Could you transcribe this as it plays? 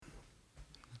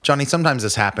Johnny, sometimes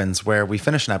this happens where we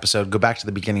finish an episode, go back to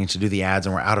the beginning to do the ads,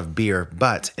 and we're out of beer.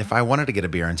 But if I wanted to get a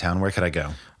beer in town, where could I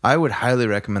go? I would highly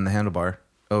recommend the Handlebar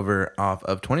over off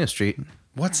of 20th Street.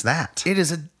 What's that? It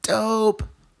is a dope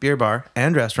beer bar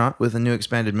and restaurant with a new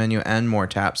expanded menu and more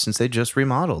taps since they just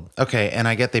remodeled. Okay, and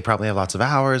I get they probably have lots of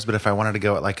hours, but if I wanted to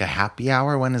go at like a happy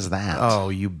hour, when is that? Oh,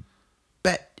 you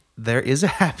bet there is a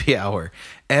happy hour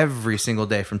every single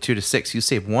day from 2 to 6. You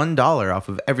save $1 off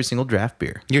of every single draft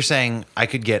beer. You're saying I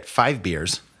could get 5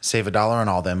 beers, save $1 on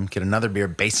all of them, get another beer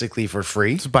basically for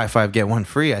free? So buy 5, get 1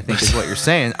 free, I think is what you're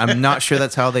saying. I'm not sure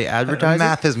that's how they advertise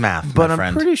Math it, is math, but my I'm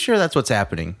friend. pretty sure that's what's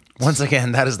happening. Once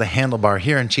again, that is the Handlebar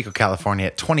here in Chico, California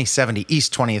at 2070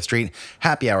 East 20th Street.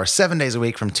 Happy hour 7 days a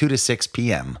week from 2 to 6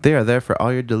 p.m. They are there for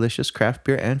all your delicious craft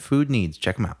beer and food needs.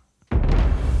 Check them out.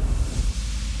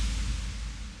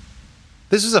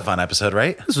 This was a fun episode,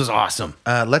 right? This was awesome.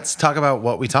 Let's talk about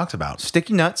what we talked about.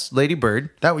 Sticky Nuts, Lady Bird.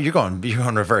 You're going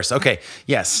reverse. Okay,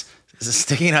 yes. This is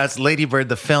Sticky Nuts, Lady Bird,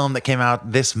 the film that came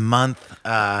out this month.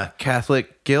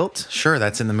 Catholic Guilt. Sure,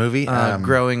 that's in the movie.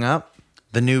 Growing Up.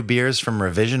 The new beers from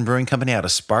Revision Brewing Company out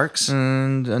of Sparks.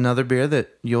 And another beer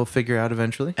that you'll figure out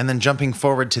eventually. And then jumping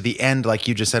forward to the end, like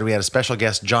you just said, we had a special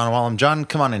guest, John Wallum. John,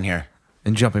 come on in here.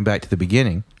 And jumping back to the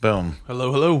beginning. Boom.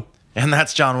 Hello. And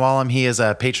that's John Wallum. He is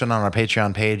a patron on our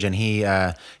Patreon page, and he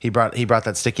brought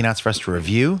that Sticky Nuts for us to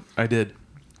review. I did.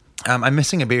 I'm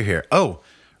missing a beer here. Oh,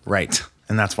 right.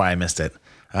 And that's why I missed it.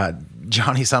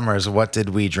 Johnny Summers, what did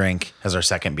we drink as our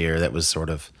second beer that was sort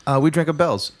of... We drank a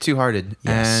Bell's, Two-Hearted,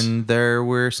 Yes. and there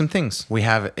were some things. We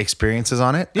have experiences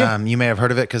on it. Yeah. You may have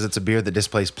heard of it because it's a beer that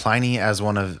displays Pliny as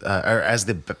one of, or as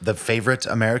the favorite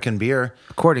American beer.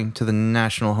 According to the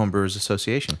National Homebrewers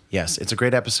Association. Yes, it's a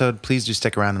great episode. Please do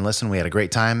stick around and listen. We had a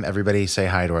great time. Everybody say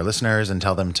hi to our listeners and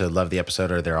tell them to love the episode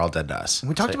or they're all dead to us.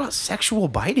 We talked about sexual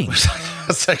biting.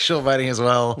 Sexual biting as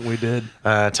well. We did.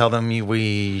 Tell them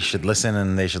we should listen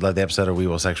and they should love the episode or we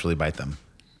will sexually bite them.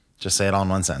 Just say it all in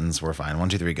one sentence. We're fine. 1,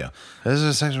 2, 3, go. This is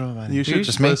a sexual biting. You should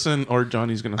just listen or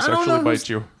Johnny's going to don't sexually know. bite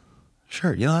you.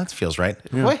 Sure, that feels right.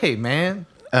 Wait, man.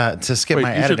 To skip Wait, my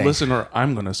you should editing. listen or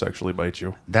I'm going to sexually bite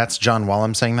you. That's John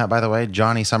Wallum saying that, by the way.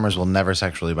 Johnny Summers will never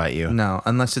sexually bite you. No,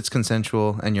 unless it's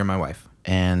consensual and you're my wife.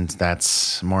 And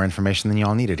that's more information than you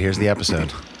all needed. Here's the episode.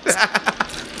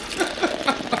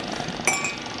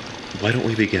 Why don't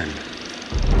we begin?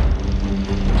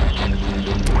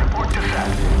 Report to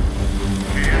set.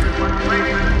 Everyone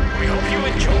ready? We hope you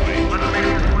enjoy. Let's make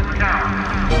this one count.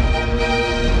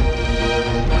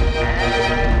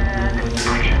 And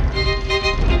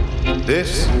action.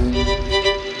 This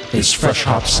is Fresh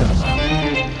Hop Cinema.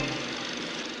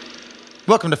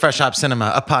 Welcome to Fresh Hop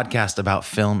Cinema, a podcast about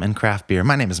film and craft beer.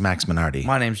 My name is Max Minardi.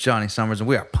 My name's Johnny Summers, and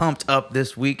we are pumped up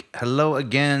this week. Hello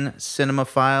again,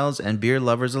 cinemaphiles and beer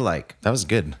lovers alike. That was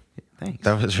good. Thanks.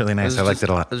 That was really nice. I liked it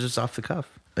a lot. It was just off the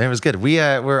cuff. It was good.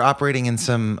 We're operating in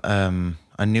some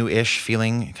a new-ish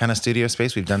feeling kind of studio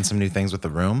space. We've done some new things with the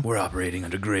room. We're operating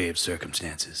under grave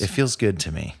circumstances. It feels good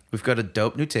to me. We've got a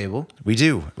dope new table. We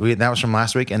do. That was from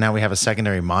last week, and now we have a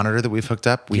secondary monitor that we've hooked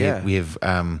up. We have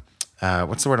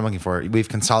what's the word I'm looking for? We've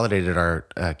consolidated our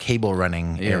cable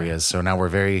running areas, so now we're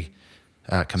very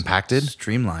compacted,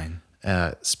 Streamline.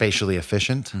 spatially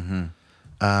efficient.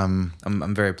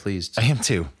 I'm very pleased. I am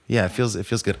too. Yeah, it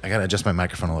feels good. I gotta adjust my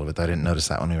microphone a little bit. I didn't notice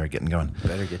that when we were getting going.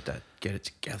 Better get it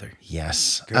together.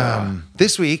 Yes.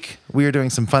 This week we are doing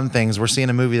some fun things. We're seeing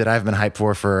a movie that I've been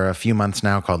hyped for a few months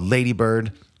now called Lady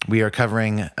Bird. We are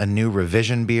covering a new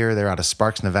Revision beer. They're out of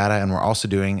Sparks, Nevada, and we're also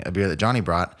doing a beer that Johnny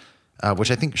brought,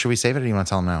 which I think, should we save it or do you want to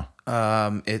tell him now?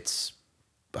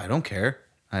 I don't care.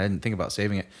 I didn't think about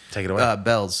saving it. Take it away.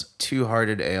 Bell's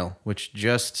Two-Hearted Ale, which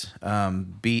just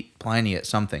beat Pliny at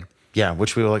something Yeah,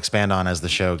 which we will expand on as the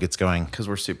show gets going. because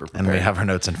we're super prepared. And we have our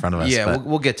notes in front of us. Yeah, but,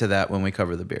 we'll get to that when we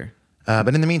cover the beer.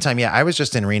 but in the meantime, I was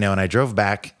just in Reno and I drove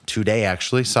back today,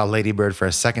 actually, saw Lady Bird for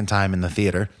a second time in the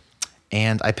theater.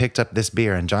 And I picked up this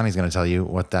beer, and Johnny's going to tell you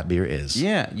what that beer is.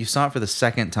 Yeah, you saw it for the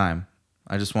second time.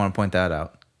 I just want to point that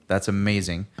out. That's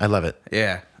amazing. I love it.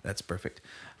 Yeah, that's perfect.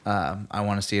 I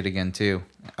want to see it again too.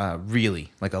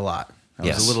 Really, like a lot. I was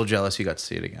Yes. a little jealous you got to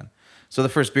see it again. So the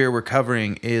first beer we're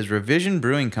covering is Revision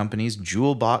Brewing Company's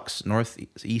Jewel Box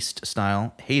Northeast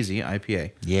Style Hazy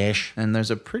IPA. Yes. And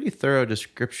there's a pretty thorough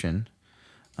description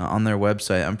on their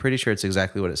website. I'm pretty sure it's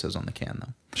exactly what it says on the can,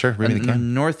 though. Sure, read me the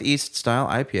can. Northeast Style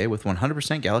IPA with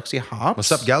 100% Galaxy hops.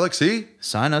 What's up, Galaxy?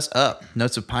 Sign us up.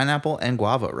 Notes of pineapple and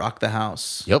guava rock the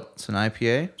house. Yep. It's an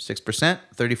IPA, 6%,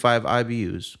 35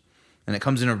 IBUs. And it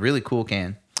comes in a really cool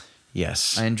can.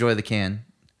 Yes. I enjoy the can.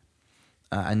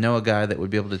 I know a guy that would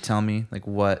be able to tell me like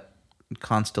what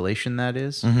constellation that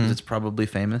is, 'cause it's probably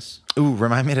famous. Ooh,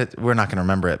 remind me we're not going to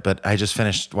remember it, but I just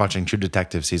finished watching True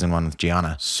Detective season 1 with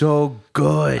Gianna. So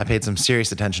good. I paid some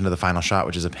serious attention to the final shot,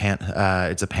 which is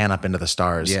it's a pan up into the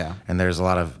stars. Yeah. And there's a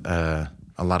lot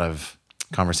of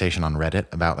conversation on Reddit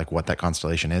about like what that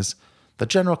constellation is. The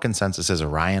general consensus is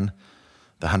Orion,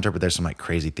 the hunter, but there's some like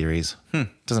crazy theories.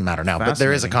 Doesn't matter now, but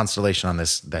there is a Fascinating. constellation on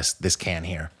this can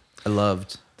here. I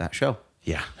loved that show.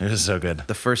 Yeah, it was so good.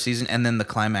 The first season, and then the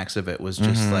climax of it was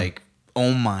just like,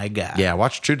 oh my God. Yeah,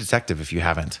 watch True Detective if you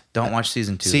haven't. Don't watch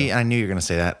season 2. See, though. I knew you were going to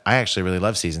say that. I actually really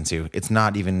love season 2. It's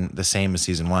not even the same as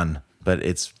season 1, but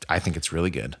I think it's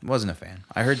really good. Wasn't a fan.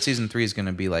 I heard season 3 is going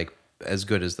to be like as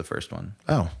good as the first one.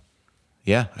 Oh,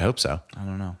 yeah, I hope so. I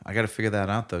don't know. I got to figure that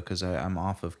out though, because I'm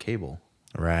off of cable.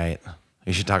 Right.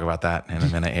 You should talk about that in a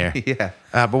minute here. Yeah.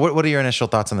 But what are your initial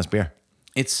thoughts on this beer?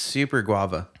 It's super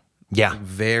guava. Yeah.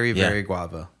 Very, Yeah. very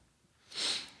guava.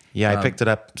 Yeah, I picked it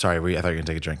up. Sorry, I thought you were going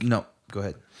to take a drink. No, go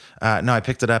ahead. No, I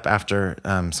picked it up after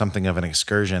something of an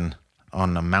excursion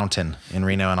on a mountain in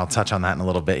Reno, and I'll touch on that in a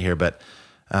little bit here. But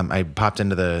I popped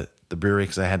into the brewery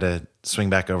because I had to swing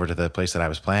back over to the place that I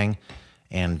was playing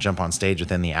and jump on stage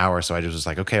within the hour. So I just was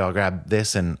like, okay, I'll grab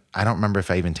this. And I don't remember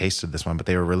if I even tasted this one, but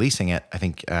they were releasing it, I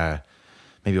think,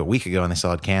 maybe a week ago, and they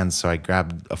still had cans. So I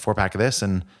grabbed a 4-pack of this,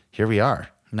 and here we are.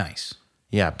 Nice.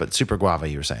 Yeah, but super guava,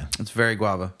 you were saying. It's very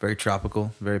guava, very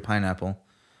tropical, very pineapple.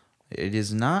 It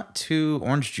is not too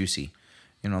orange juicy.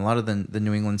 You know, a lot of the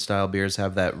New England style beers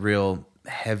have that real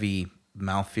heavy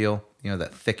mouthfeel, you know,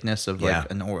 that thickness of like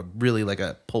Yeah. really like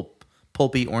a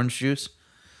pulpy orange juice.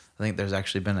 I think there's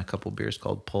actually been a couple beers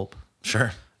called Pulp.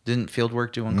 Sure. Didn't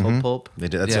Fieldwork do one called Pulp? They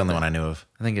did. That's the only one I knew of.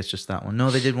 I think it's just that one. No,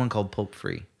 they did one called Pulp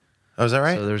Free. Oh, is that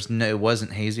right? So it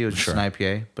wasn't hazy, it was just an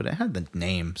IPA, but it had the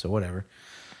name, so whatever.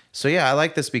 So yeah, I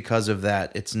like this because of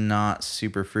that. It's not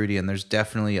super fruity, and there's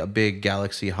definitely a big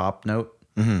Galaxy hop note,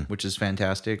 which is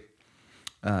fantastic.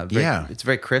 It's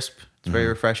very crisp. It's very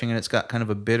refreshing, and it's got kind of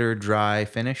a bitter, dry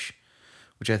finish,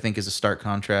 which I think is a stark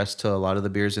contrast to a lot of the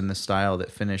beers in this style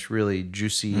that finish really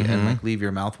juicy and like leave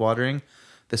your mouth watering.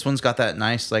 This one's got that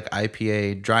nice like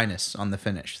IPA dryness on the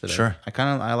finish. That Sure.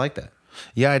 I like that.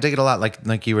 Yeah, I dig it a lot.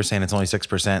 Like you were saying, it's only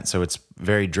 6%, so it's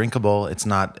very drinkable. It's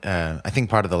not. I think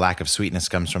part of the lack of sweetness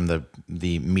comes from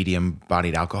the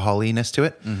medium-bodied alcoholiness to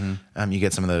it. You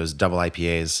get some of those double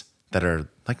IPAs that are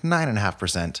like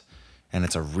 9.5%, and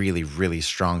it's a really, really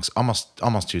strong,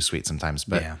 almost too sweet sometimes.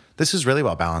 But Yeah. this is really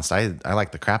well balanced. I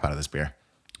like the crap out of this beer.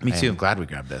 Me too. I'm glad we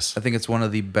grabbed this. I think it's one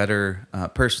of the better,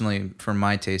 personally, for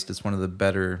my taste, it's one of the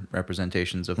better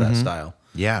representations of that style.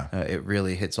 Yeah. It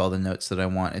really hits all the notes that I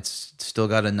want. It's still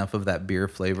got enough of that beer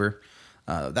flavor.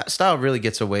 That style really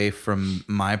gets away from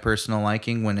my personal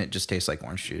liking when it just tastes like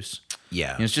orange juice.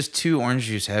 Yeah. You know, it's just too orange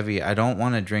juice heavy. I don't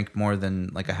want to drink more than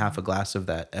like a half a glass of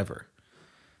that ever.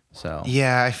 So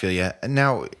Yeah, I feel you.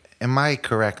 Now, am I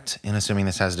correct in assuming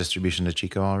this has distribution to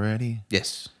Chico already?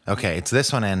 yes, Okay, it's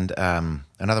this one and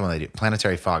another one they do,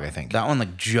 Planetary Fog, I think. that one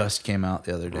like just came out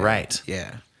the other day. Right.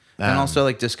 Yeah. And also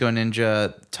like Disco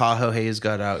Ninja, Tahoe Haze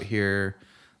got out here.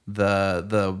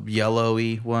 The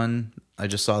yellowy one, I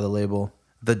just saw the label.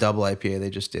 The double IPA they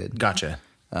just did. Gotcha.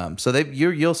 So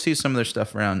you'll see some of their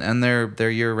stuff around, and their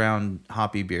year-round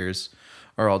hoppy beers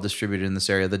are all distributed in this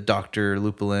area. The Dr.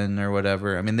 Lupulin or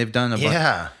whatever. I mean, they've done a bunch.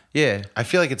 Yeah. Yeah. I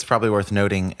feel like it's probably worth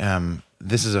noting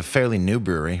this is a fairly new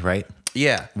brewery, right?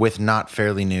 Yeah. With not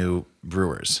fairly new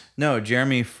brewers No,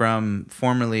 Jeremy from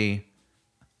formerly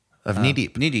of Knee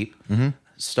Deep. Knee Deep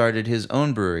started his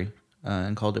own brewery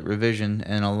and called it Revision,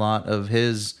 and a lot of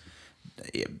his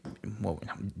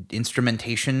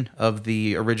instrumentation of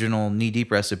the original Knee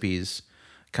Deep recipes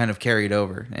kind of carried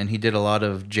over, and he did a lot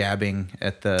of jabbing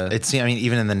at the I mean,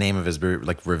 even in the name of his brew,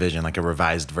 like Revision, like a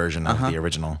revised version of the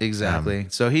original. exactly.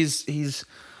 So he's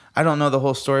I don't know the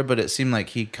whole story, but it seemed like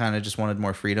he kind of just wanted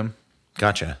more freedom.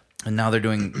 Gotcha. And now they're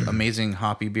doing amazing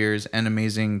hoppy beers and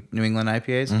amazing New England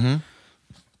IPAs.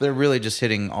 They're really just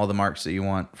hitting all the marks that you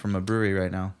want from a brewery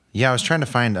right now. Yeah, I was trying to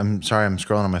find. I'm sorry, I'm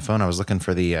scrolling on my phone. I was looking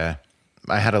for the.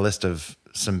 I had a list of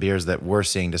some beers that were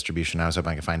seeing distribution. I was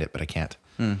hoping I could find it, but I can't.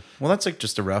 Well, that's like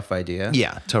just a rough idea.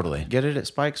 Yeah, totally. Get it at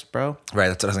Spikes, bro. Right,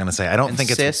 that's what I was gonna say. I don't And think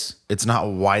Sis. it's not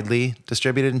widely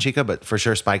distributed in Chico, but for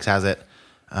sure Spikes has it.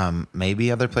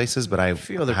 Maybe other places, but A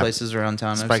few other places around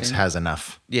town. I've Spikes seen. has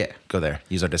enough. Yeah, Go there.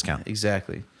 Use our discount.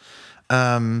 exactly.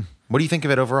 What do you think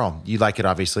of it overall? You like it,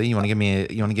 obviously. You want to give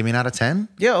me an out of 10?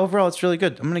 Yeah, overall, it's really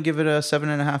good. I'm gonna give it a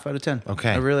 7.5 out of 10. Okay.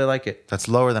 I really like it. That's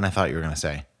lower than I thought you were gonna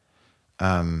say.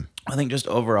 I think just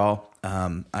overall,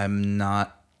 I'm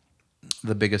not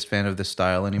the biggest fan of this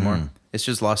style anymore. It's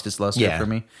just lost its luster Yeah. for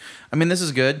me. I mean, this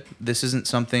is good. This isn't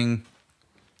something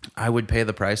I would pay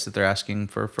the price that they're asking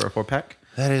for a 4-pack.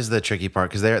 That is the tricky part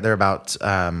because they're about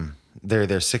they're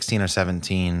 $16 or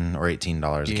 $17 or $18.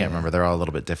 I can't remember. They're all a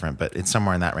little bit different, but it's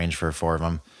somewhere in that range for 4 of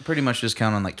them. Pretty much just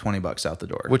count on like $20 out the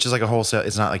door. Which is like a wholesale.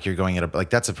 It's not like you're going at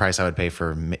that's a price I would pay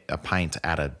for a pint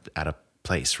at a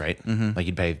place, right? Mm-hmm. Like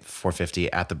you'd pay $4.50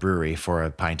 at the brewery for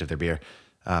a pint of their beer,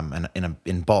 and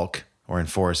in bulk or in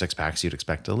 4 or 6 packs, you'd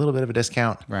expect a little bit of a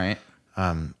discount, right?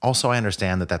 Also, I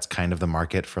understand that that's kind of the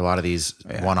market for a lot of these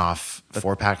one-off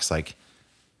 4-packs, like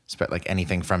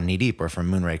anything from Knee Deep or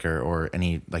from Moonraker or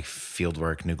any like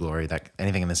Fieldwork, New Glory,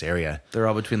 anything in this area. They're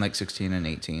all between like 16 and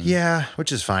 18. Yeah,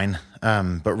 which is fine.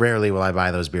 But rarely will I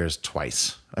buy those beers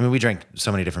twice. I mean, we drank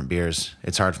so many different beers.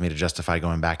 It's hard for me to justify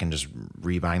going back and just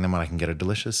rebuying them when I can get a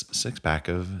delicious 6-pack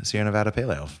of Sierra Nevada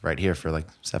Pale Ale right here for like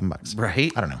 $7.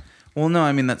 Right? I don't know. Well, no,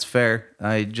 I mean, that's fair.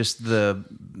 I just the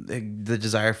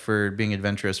desire for being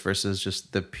adventurous versus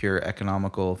just the pure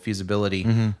economical feasibility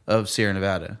of Sierra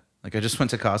Nevada. Like I just went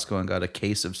to Costco and got a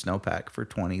case of Snowpack for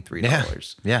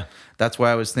 $23. Yeah. That's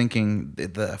why I was thinking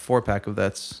the 4-pack of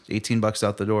that's $18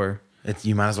 out the door.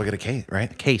 You might as well get a case,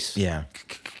 right? Case. Yeah.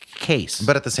 Case.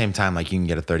 But at the same time, like you can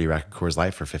get a 30-rack of Coors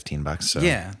Light for $15. So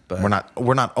yeah, but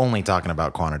we're not only talking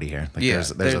about quantity here. Like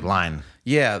there's a line.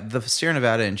 Yeah, the Sierra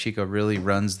Nevada and Chico really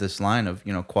runs this line of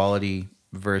quality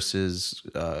versus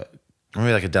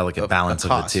maybe like a delicate balance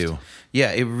of it too.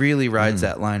 Yeah, it really rides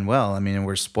that line well. I mean, and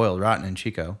we're spoiled rotten in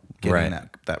Chico getting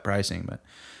that pricing, but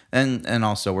and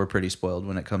also we're pretty spoiled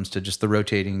when it comes to just the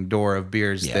rotating door of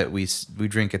beers that we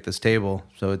drink at this table.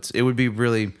 So it would be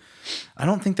really. I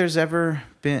don't think there's ever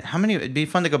been it'd be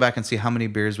fun to go back and see how many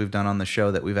beers we've done on the show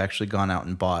that we've actually gone out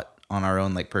and bought on our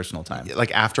own like personal time.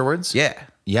 Like afterwards?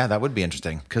 Yeah, that would be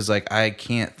interesting. Because like I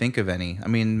can't think of any. I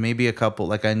mean, maybe a couple.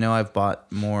 Like I know I've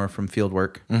bought more from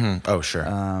Fieldwork. Mm-hmm. Oh, sure.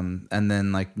 And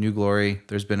then like New Glory,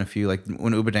 there's been a few. Like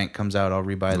when Ubadank comes out, I'll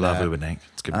rebuy that. Love Ubadank.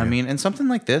 It's good beer. I mean, and something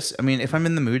like this. I mean, if I'm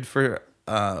in the mood for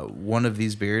one of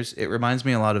these beers, it reminds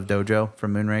me a lot of Dojo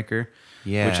from Moonraker.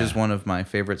 Yeah. Which is one of my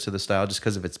favorites of the style, just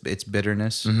because of its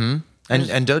bitterness. Mm-hmm.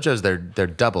 And Dojo's their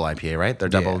double IPA, right? Their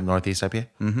double Northeast IPA.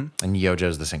 Mm-hmm. And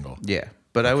Yojo's the single. Yeah.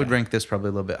 But I would rank this probably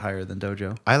a little bit higher than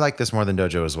Dojo. I like this more than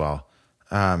Dojo as well.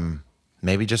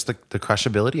 Maybe just the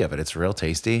crushability of it. It's real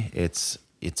tasty. It's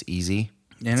easy.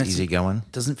 And it's easy going.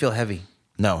 Doesn't feel heavy.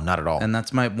 No, not at all. And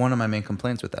that's one of my main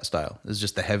complaints with that style is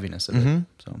just the heaviness of it.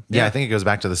 So yeah, I think it goes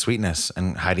back to the sweetness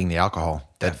and hiding the alcohol.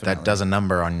 That does a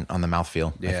number on the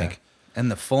mouthfeel, I think. And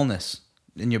the fullness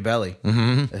in your belly.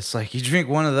 Mm-hmm. It's like you drink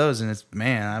one of those and it's,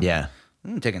 I'm going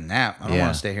to take a nap. I don't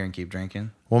want to stay here and keep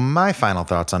drinking. Well, my final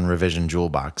thoughts on Revision Jewel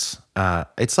Box.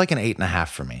 It's like an 8.5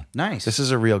 for me. Nice. This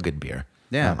is a real good beer.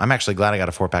 Yeah. I'm actually glad I got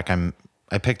a 4-pack.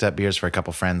 I picked up beers for a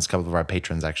couple friends, a couple of our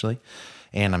patrons actually.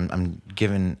 And I'm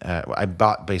giving, I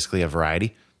bought basically a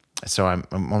variety. So I'm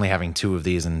only having 2 of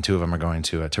these and 2 of them are going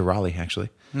to Raleigh actually.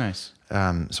 Nice.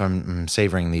 So I'm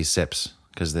savoring these sips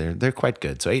because they're quite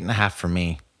good. So 8.5 for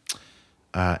me.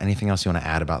 Anything else you want to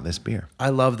add about this beer? I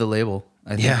love the label.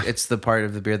 I think it's the part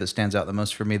of the beer that stands out the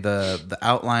most for me. The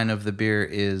outline of the beer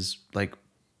is like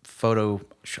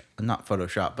not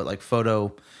Photoshop, but like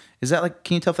photo. Is that like,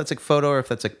 can you tell if that's like photo or if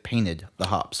that's like painted, the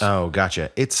hops? Oh,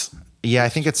 gotcha. I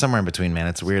think it's somewhere in between, man.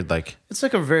 It's weird. Like it's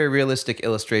like a very realistic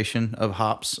illustration of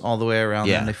hops all the way around.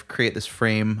 Yeah. And they create this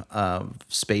frame of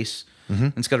space. Mm-hmm.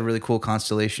 And it's got a really cool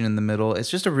constellation in the middle. It's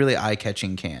just a really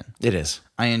eye-catching can. It is.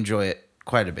 I enjoy it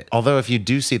quite a bit. Although if you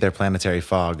do see their planetary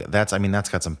fog, that's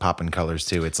got some popping colors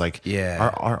too. It's like,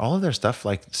 are all of their stuff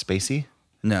like spacey?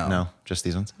 No, just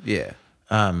these ones. Yeah.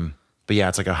 But yeah,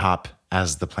 it's like a hop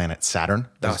as the planet Saturn.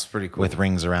 That's pretty cool. With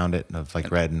rings around it of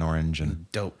like red and orange and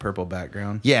dope purple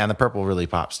background. Yeah, and the purple really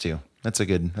pops too. That's a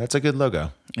good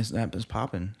logo. That is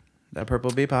popping. That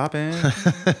purple be popping.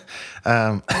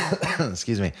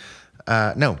 Excuse me.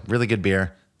 No, really good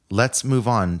beer. Let's move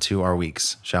on to our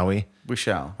weeks, shall we? We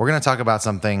shall. We're going to talk about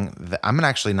something that I'm going to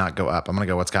actually not go up. I'm going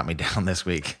to go what's got me down this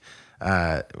week,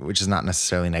 which is not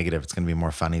necessarily negative. It's going to be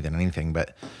more funny than anything.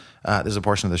 But there's a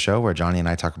portion of the show where Johnny and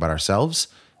I talk about ourselves,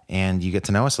 and you get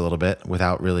to know us a little bit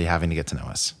without really having to get to know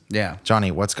us. Yeah.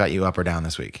 Johnny, what's got you up or down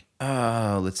this week?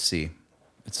 Let's see.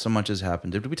 So much has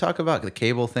happened. Did we talk about the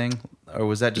cable thing, or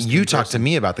was that just you talked to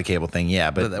me about the cable thing?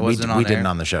 Yeah, but that we wasn't didn't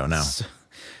on the show. No.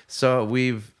 So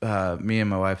we've me and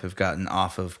my wife have gotten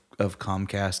off of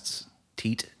Comcast's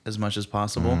teat as much as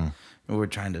possible. And we're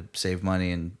trying to save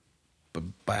money and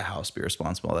buy a house, be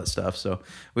responsible, all that stuff. So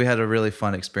we had a really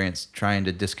fun experience trying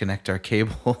to disconnect our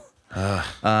cable.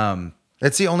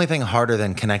 It's the only thing harder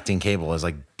than connecting cable is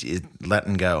like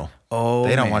letting go. Oh,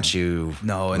 they don't want you.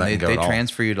 No, and they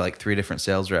transfer you to like 3 different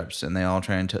sales reps, and they all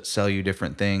try and sell you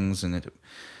different things, and it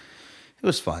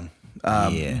was fun.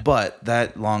 Yeah. But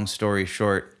that long story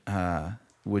short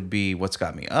would be what's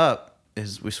got me up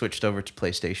is we switched over to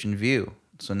PlayStation View.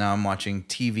 So now I'm watching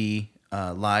TV,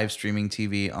 live streaming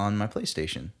TV on my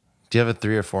PlayStation. Do you have a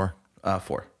 3 or 4?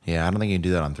 4. Yeah, I don't think you can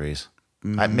do that on 3s.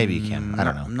 Maybe you can. I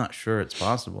don't know. I'm not sure it's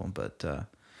possible, but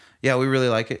yeah, we really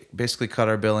like it. Basically cut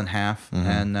our bill in half,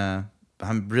 and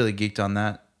I'm really geeked on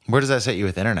that. Where does that set you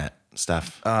with internet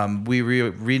stuff? We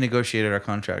renegotiated our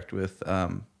contract with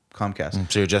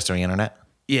Comcast. So you're just doing internet?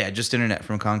 Yeah, just internet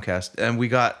from Comcast. And we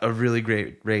got a really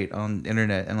great rate on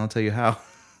internet, and I'll tell you how.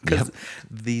 Because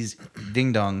these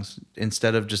ding-dongs,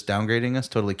 instead of just downgrading us,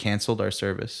 totally canceled our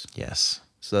service. Yes.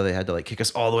 So they had to kick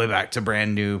us all the way back to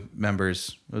brand new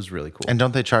members. It was really cool. And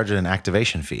don't they charge an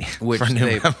activation fee Which for new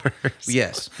they- members?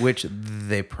 Yes, which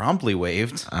they promptly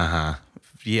waived.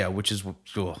 Yeah, which is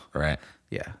cool. Right.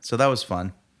 Yeah, so that was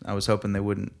fun. I was hoping they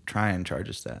wouldn't try and charge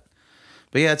us that.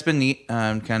 But yeah, it's been neat.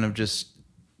 Kind of just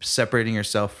separating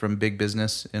yourself from big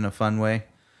business in a fun way.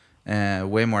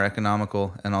 Way more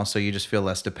economical. And also you just feel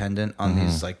less dependent on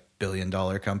these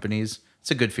billion-dollar companies. It's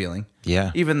a good feeling.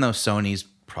 Yeah. Even though Sony's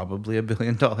probably a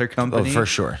billion-dollar Oh, company. for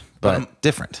sure. But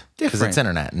different. Because different. it's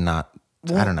internet and not,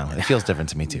 I don't know. It feels different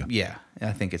to me too. Yeah,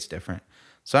 I think it's different.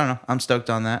 So I don't know. I'm stoked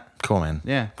on that. Cool, man.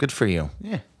 Yeah. Good for you.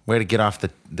 Yeah. Way to get off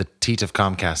the teat of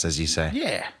Comcast, as you say.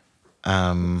 Yeah.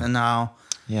 And now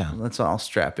Yeah. let's all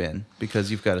strap in because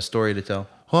you've got a story to tell.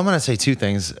 Well, I'm going to say 2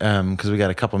 things because we got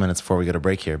a couple minutes before we go to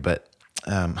break here. But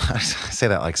I say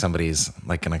that like somebody's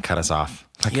going to cut us off.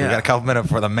 Like we Yeah. got a couple minutes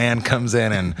before the man comes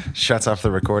in and shuts off the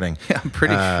recording. Yeah, I'm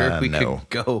pretty sure we no.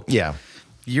 could go. Yeah.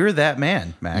 You're that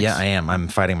man, Max. Yeah, I am. I'm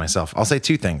fighting myself. I'll say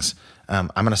 2 things. I'm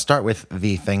going to start with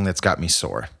the thing that's got me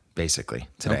sore, basically,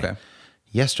 today. Okay.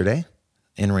 Yesterday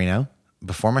in Reno,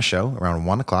 before my show, around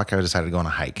 1 o'clock, I decided to go on a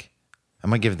hike. I'm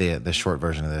going to give the short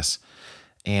version of this.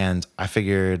 And I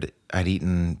figured I'd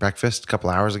eaten breakfast a couple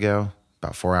hours ago,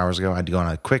 about 4 hours ago. I'd go on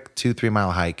a quick 2-3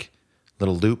 mile hike,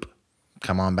 little loop,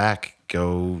 come on back,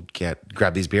 go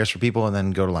grab these beers for people, and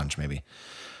then go to lunch maybe.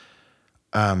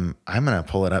 I'm going to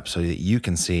pull it up so that you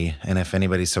can see. And if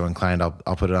anybody's so inclined,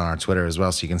 I'll put it on our Twitter as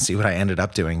well so you can see what I ended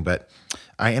up doing. But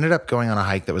I ended up going on a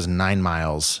hike that was 9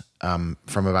 miles from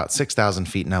about 6,000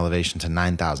 feet in elevation to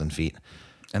 9,000 feet.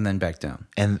 And then back down.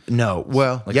 And no,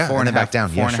 well, Like yeah, four and and then a half, back down.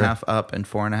 Four Yeah, and a sure. half up and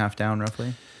 4.5 down,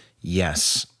 roughly.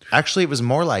 Yes. Actually, it was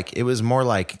more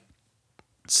like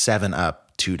 7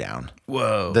 up, 2 down.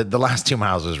 Whoa. The last 2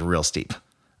 miles was real steep.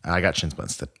 I got shin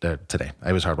splints today.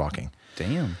 I was hard walking.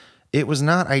 Damn. It was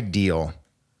not ideal,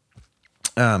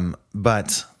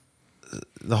 but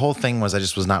the whole thing was I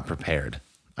just was not prepared.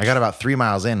 I got about 3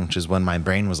 miles in, which is when my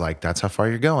brain was like, that's how far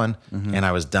you're going. And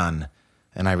I was done.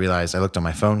 And I realized I looked on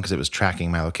my phone because it was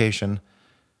tracking my location.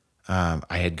 I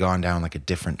had gone down like a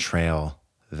different trail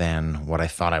than what I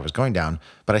thought I was going down,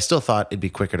 but I still thought it'd be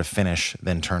quicker to finish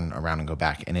than turn around and go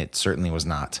back. And it certainly was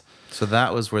not. So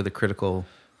that was where the critical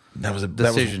That was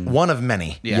decision. one of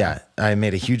many. Yeah. I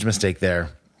made a huge mistake there.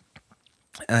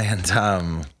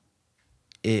 And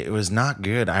it was not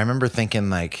good. I remember thinking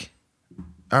like,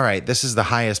 all right, this is the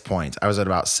highest point. I was at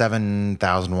about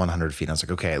 7,100 feet. I was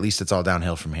like, okay, at least it's all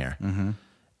downhill from here. Mm-hmm.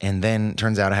 And then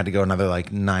turns out I had to go another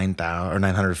like 9,000 or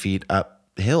 900 feet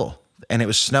uphill. And it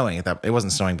was snowing. It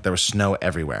wasn't snowing, but there was snow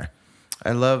everywhere.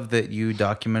 I love that you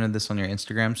documented this on your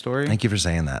Instagram story. Thank you for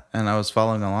saying that. And I was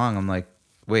following along. I'm like,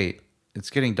 wait, it's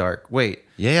getting dark. Wait.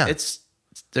 Yeah.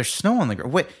 There's snow on the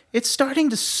ground. Wait, it's starting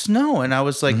to snow. And I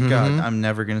was like, God, I'm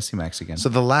never going to see Max again. So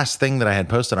the last thing that I had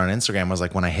posted on Instagram was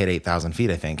like when I hit 8,000 feet,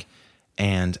 I think.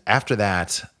 And after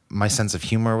that, my sense of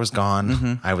humor was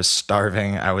gone. I was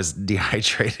starving. I was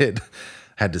dehydrated.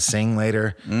 Had to sing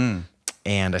later.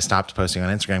 And I stopped posting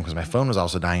on Instagram because my phone was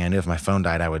also dying. I knew if my phone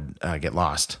died, I would get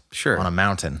lost on a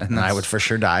mountain. And I would for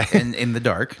sure die. in the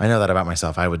dark. I know that about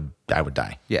myself. I would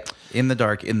die. Yeah. In the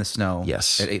dark, in the snow.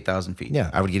 Yes. At 8,000 feet. Yeah,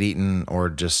 I would get eaten or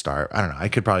just starve. I don't know. I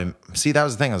could probably see that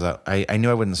was the thing. I knew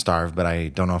I wouldn't starve, but I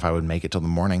don't know if I would make it till the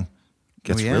morning. It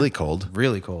gets really cold.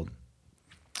 Really cold.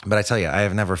 But I tell you, I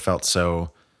have never felt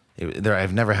so.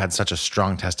 I've never had such a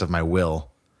strong test of my will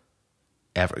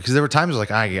ever. Because there were times like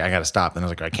I got to stop, and I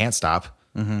was like, I can't stop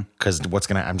because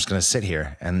I'm just gonna sit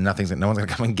here, and no one's gonna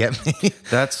come and get me.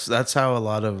 That's how a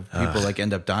lot of people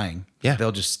end up dying. Yeah,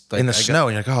 they'll just in the snow,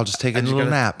 and you're like, oh, I'll just take a little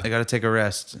nap. I got to take a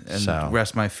rest and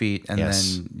rest my feet, and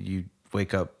then you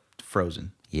wake up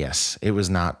frozen. Yes, it was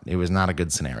not a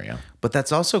good scenario. But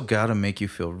that's also got to make you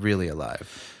feel really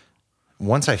alive.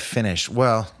 Once I finished,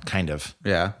 well, kind of.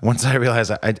 Yeah. Once I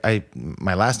realized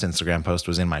my last Instagram post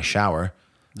was in my shower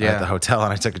at the hotel,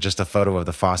 and I took just a photo of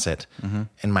the faucet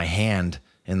in my hand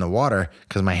in the water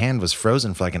because my hand was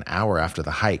frozen for like an hour after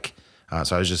the hike.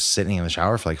 So I was just sitting in the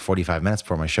shower for like 45 minutes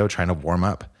before my show trying to warm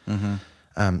up.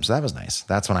 So that was nice.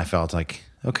 That's when I felt like,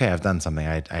 okay, I've done something.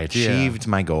 I achieved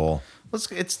my goal. Well,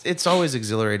 it's always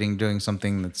exhilarating doing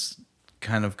something that's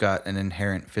kind of got an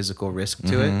inherent physical risk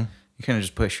to it. You kind of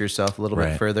just push yourself a little bit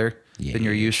Right. further than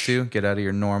you're used to, get out of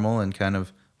your normal and kind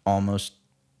of almost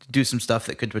do some stuff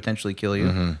that could potentially kill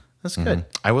you. That's good.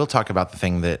 I will talk about the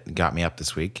thing that got me up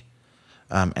this week,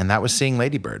 and that was seeing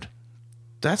Lady Bird.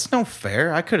 That's no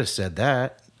fair. I could have said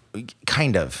that.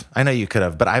 Kind of. I know you could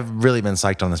have, but I've really been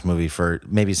psyched on this movie for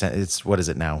maybe since, what is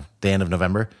it now? The end of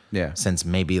November? Yeah. Since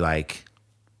maybe like,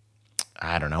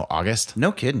 I don't know, August?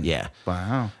 No kidding. Yeah.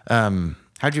 Wow.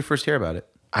 How'd you first hear about it?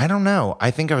 I don't know.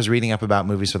 I think I was reading up about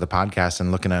movies for the podcast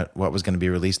and looking at what was going to be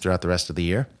released throughout the rest of the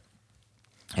year.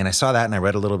 And I saw that and I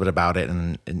read a little bit about it,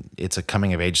 and it's a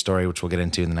coming of age story, which we'll get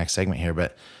into in the next segment here,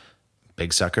 but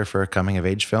big sucker for a coming of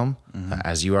age film,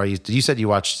 as you are. You said you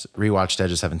rewatched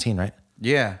Edge of 17, right?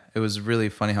 Yeah, it was really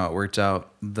funny how it worked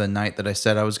out. The night that I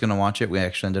said I was going to watch it, we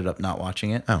actually ended up not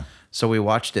watching it. Oh. So we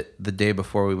watched it the day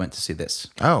before we went to see this.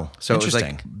 Oh, So it was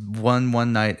interesting. like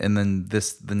one night and then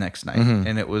this the next night.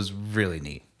 And it was really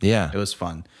neat. Yeah. It was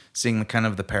fun. Seeing the kind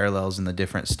of the parallels and the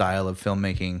different style of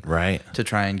filmmaking. Right. To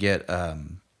try and get a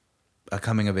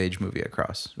coming of age movie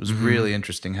across. It was really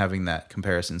interesting having that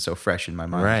comparison so fresh in my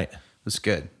mind. Right. It was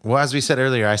good. Well, as we said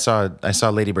earlier, I saw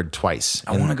Lady Bird twice.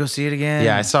 I want to go see it again.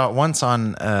 Yeah, I saw it once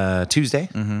on Tuesday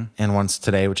and once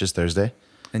today, which is Thursday.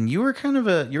 And you were kind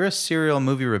of you're a serial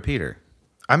movie repeater.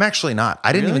 I'm actually not.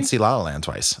 I didn't even Really? see La La Land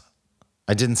twice.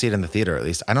 I didn't see it in the theater, at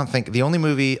least. I don't think the only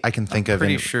movie I can think of.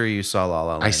 Pretty sure you saw La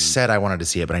La Land. I said I wanted to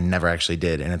see it, but I never actually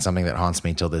did, and it's something that haunts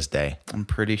me till this day. I'm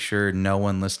pretty sure no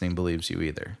one listening believes you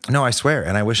either. No, I swear,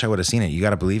 and I wish I would have seen it. You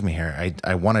got to believe me here.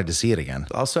 I wanted to see it again.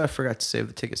 Also, I forgot to save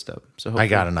the ticket stub. So I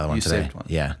got hopefully another one you today. saved one.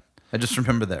 Yeah, I just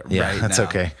remember that yeah, right that's now.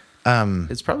 okay.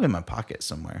 It's probably in my pocket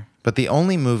somewhere. But the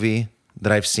only movie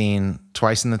that I've seen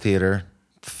twice in the theater,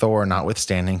 Thor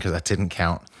notwithstanding, because that didn't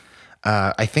count,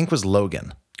 I think was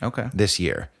Logan Okay. this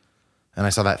year. And I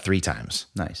saw that 3 times.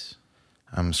 Nice.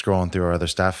 I'm scrolling through our other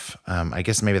stuff. I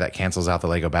guess maybe that cancels out the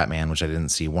Lego Batman, which I didn't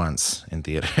see once in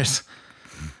theaters.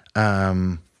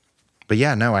 But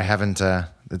yeah, no, I haven't.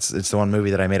 It's the one movie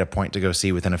that I made a point to go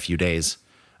see within a few days.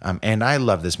 And I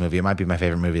love this movie. It might be my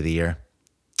favorite movie of the year.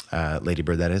 Lady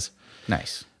Bird, that is.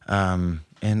 Nice.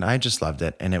 And I just loved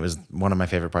it. And it was one of my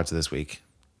favorite parts of this week.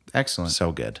 Excellent.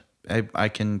 So good. I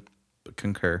can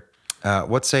concur.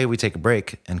 What say we take a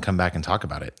break and come back and talk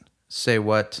about it? Say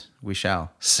what we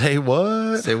shall. Say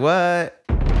what? Say what?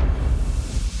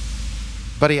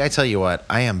 Buddy, I tell you what,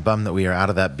 I am bummed that we are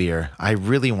out of that beer. I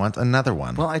really want another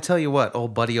one. Well, I tell you what,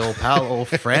 old buddy, old pal, old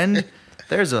friend,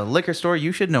 there's a liquor store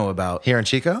you should know about. Here in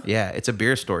Chico? Yeah, it's a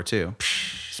beer store too.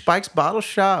 Spike's Bottle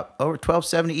Shop over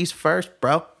 1270 East First,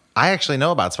 bro. I actually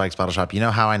know about Spike's Bottle Shop. You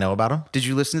know how I know about them? Did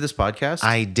you listen to this podcast?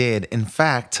 I did. In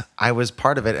fact, I was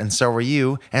part of it, and so were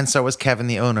you, and so was Kevin,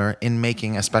 the owner, in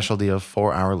making a special deal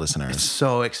for our listeners.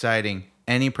 So exciting.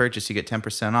 Any purchase, you get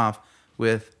 10% off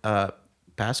with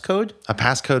passcode? A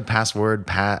passcode, password,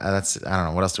 that's, I don't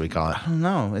know, what else do we call it? I don't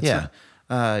know. It's Yeah.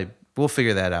 we'll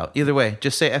figure that out. Either way,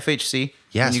 just say FHC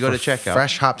Yes, when you go to for checkout.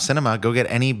 Fresh Hop Cinema, go get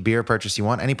any beer purchase you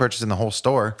want, any purchase in the whole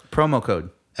store, Promo code.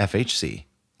 FHC,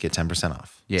 get 10%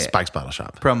 off. Yeah. Spike's Bottle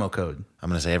Shop. Promo code. I'm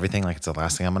going to say everything like it's the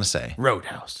last thing I'm going to say.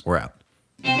 Roadhouse. We're out.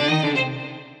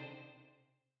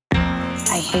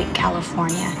 I hate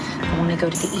California. I want to go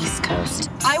to the East Coast.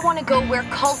 I want to go where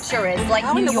culture is, like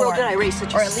How New in the world York, did I raise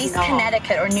such a or at least snob?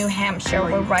 Connecticut or New Hampshire,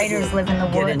 where writers live in the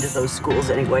Get into woods. those schools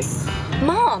anyway.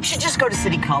 Mom, You should just go to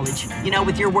City College. You know,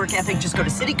 with your work ethic, just go to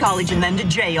City College and then to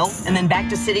jail, and then back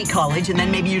to City College, and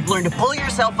then maybe you'd learn to pull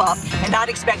yourself up and not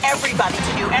expect everybody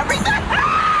to do everything.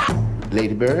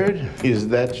 Lady Bird, is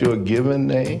that your given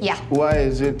name? Yeah. Why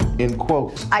is it in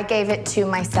quotes? I gave it to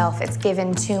myself. It's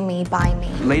given to me by me.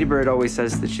 Lady Bird always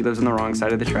says that she lives on the wrong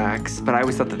side of the tracks, but I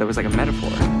always thought that was like a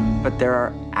metaphor. But there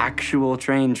are actual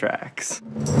train tracks.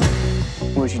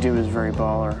 What you did was very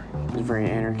baller. It was very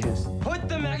anarchist. Put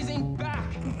the magazine back!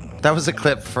 That was a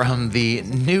clip from the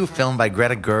new film by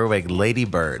Greta Gerwig, Lady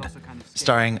Bird,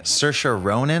 starring Saoirse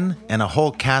Ronan and a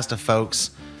whole cast of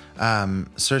folks.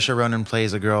 Saoirse Ronan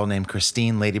plays a girl named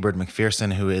Christine Lady Bird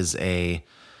McPherson, who is a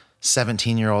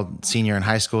 17-year-old senior in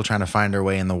high school trying to find her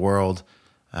way in the world,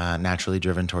 naturally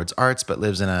driven towards arts, but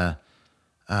lives in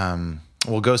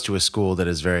goes to a school that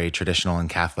is very traditional and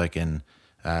Catholic, and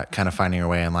kind of finding her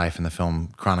way in life. And the film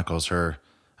chronicles her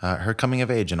coming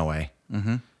of age in a way.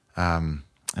 Mm-hmm.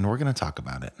 And we're going to talk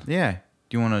about it. Yeah.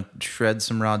 Do you want to shred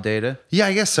some raw data? Yeah,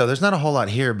 I guess so. There's not a whole lot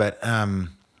here, but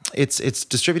It's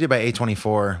distributed by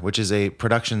A24, which is a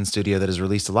production studio that has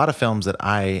released a lot of films that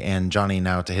I and Johnny,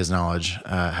 now to his knowledge,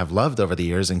 have loved over the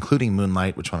years, including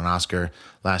Moonlight, which won an Oscar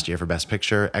last year for Best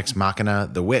Picture, Ex Machina,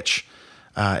 The Witch,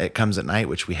 It Comes at Night,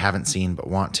 which we haven't seen but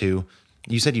want to.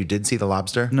 You said you did see The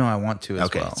Lobster? No, I want to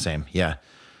as well. Okay, same, yeah.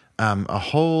 A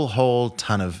whole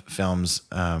ton of films.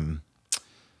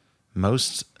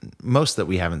 Most that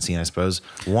we haven't seen, I suppose.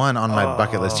 One on my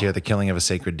bucket list here, The Killing of a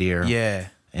Sacred Deer. Yeah.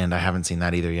 And I haven't seen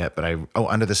that either yet, but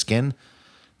Under the Skin.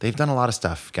 They've done a lot of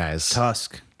stuff, guys.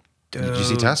 Tusk. Dude, did you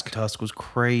see Tusk? Tusk was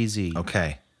crazy.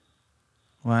 Okay.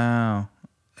 Wow.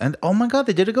 And oh my God,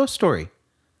 they did a ghost story.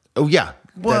 Oh yeah.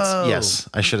 Whoa. Yes,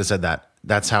 I should have said that.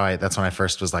 That's when I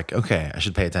first was like, okay, I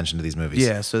should pay attention to these movies.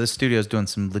 Yeah, so this studio's doing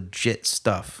some legit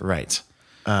stuff. Right.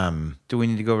 Do we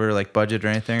need to go over like budget or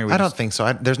anything? Or I don't think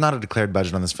so. There's not a declared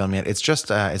budget on this film yet. It's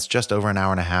just over an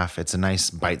hour and a half. It's a nice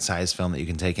bite-sized film that you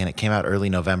can take in. It came out early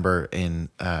November in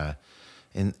a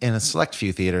select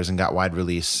few theaters and got wide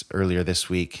release earlier this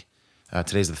week.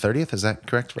 Today's the 30th. Is that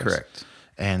correct? Correct.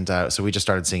 And so we just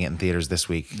started seeing it in theaters this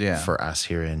week for us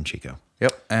here in Chico.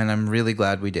 Yep. And I'm really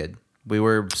glad we did. We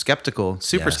were skeptical,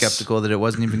 super skeptical that it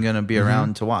wasn't even going to be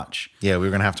around to watch. Yeah, we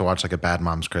were going to have to watch like a Bad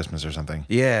Mom's Christmas or something.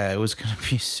 Yeah, it was going to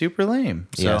be super lame.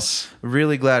 So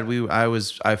really glad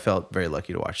I felt very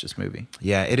lucky to watch this movie.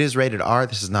 Yeah, it is rated R.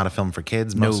 This is not a film for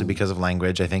kids, mostly because of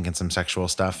language, I think, and some sexual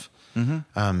stuff.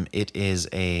 Mm-hmm. It is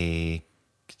I'm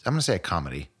going to say a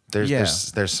comedy.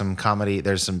 There's some comedy.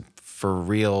 There's some for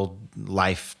real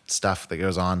life stuff that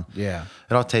goes on. Yeah.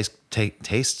 It all tastes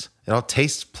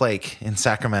Plake in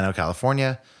Sacramento,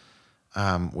 California,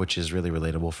 which is really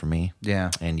relatable for me.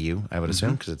 Yeah. And you, I would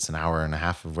assume, because it's an hour and a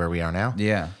half of where we are now.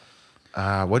 Yeah.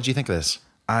 What did you think of this?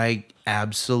 I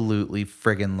absolutely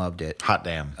friggin' loved it. Hot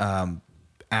damn.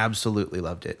 Absolutely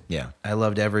loved it. Yeah. I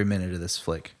loved every minute of this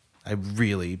flick. I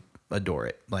really adore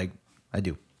it. Like, I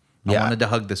do. I wanted to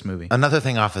hug this movie. Another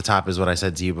thing off the top is what I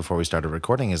said to you before we started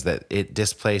recording is that it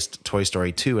displaced Toy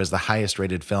Story 2 as the highest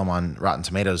rated film on Rotten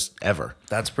Tomatoes ever.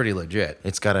 That's pretty legit.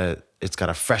 It's got a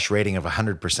fresh rating of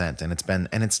 100%,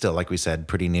 and it's still, like we said,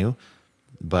 pretty new,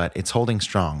 but it's holding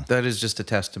strong. That is just a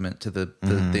testament to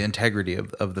the integrity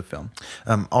of the film.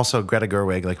 Also, Greta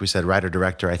Gerwig, like we said,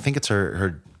 writer-director. I think it's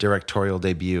her directorial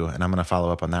debut, and I'm going to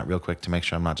follow up on that real quick to make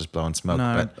sure I'm not just blowing smoke.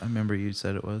 No, but I remember you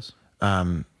said it was.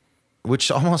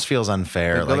 Which almost feels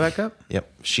unfair. Go back up? Yep.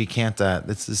 She can't.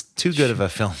 This is too good of a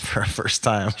film for a first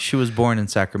time. She was born in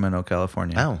Sacramento,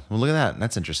 California. Oh, well, look at that.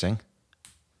 That's interesting.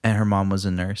 And her mom was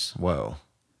a nurse. Whoa.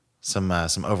 Some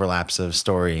overlaps of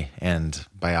story and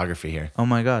biography here. Oh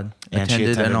my God. And she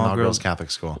attended an all-girls Catholic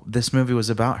school. This movie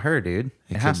was about her, dude.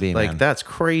 It could be, man. That's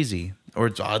crazy. Or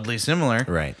it's oddly similar.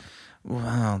 Right.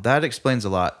 Wow. That explains a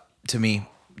lot to me.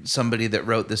 Somebody that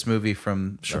wrote this movie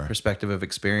from a perspective of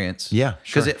experience. Yeah,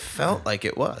 because it felt like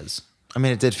it was. I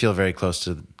mean, it did feel very close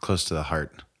to the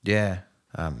heart. Yeah.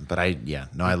 But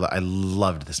I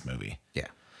loved this movie. Yeah.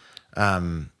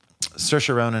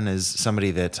 Saoirse Ronan is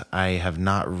somebody that I have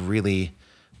not really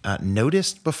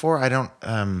noticed before. I don't.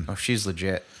 She's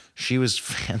legit. She was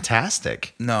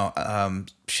fantastic. No,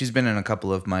 she's been in a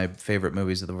couple of my favorite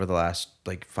movies over the last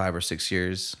like 5 or 6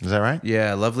 years. Is that right?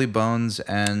 Yeah, Lovely Bones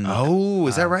and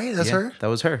is that right? That's her. That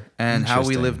was her. And How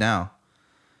We Live Now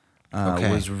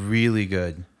was really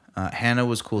good. Hannah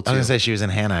was cool too. I was gonna say she was in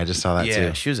Hannah. I just saw that too.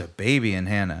 Yeah, she was a baby in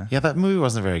Hannah. Yeah, that movie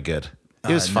wasn't very good.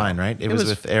 It was fine, right? It was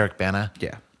with Eric Bana.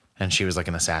 Yeah. And she was like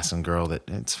an assassin girl.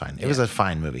 It's fine. It was a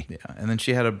fine movie. Yeah, and then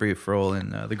she had a brief role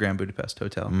in the Grand Budapest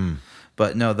Hotel.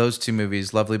 But no, those two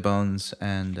movies, Lovely Bones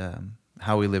and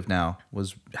How We Live Now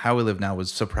was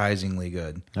surprisingly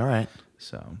good. All right.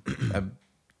 So I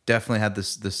definitely had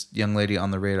this young lady on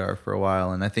the radar for a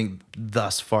while, and I think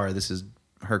thus far this is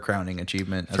her crowning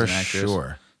achievement as an actress. For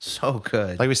sure. So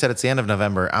good. Like we said, it's the end of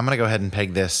November. I'm gonna go ahead and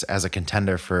peg this as a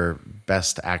contender for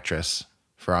Best Actress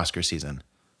for Oscar season.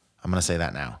 I'm gonna say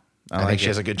that now. I think she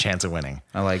has a good chance of winning.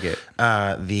 I like it.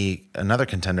 Another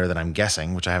contender that I'm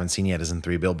guessing, which I haven't seen yet, is in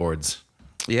 3 Billboards.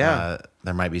 Yeah.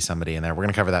 There might be somebody in there. We're going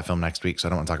to cover that film next week, so I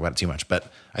don't want to talk about it too much,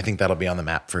 but I think that'll be on the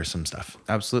map for some stuff.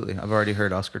 Absolutely. I've already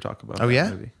heard Oscar talk about that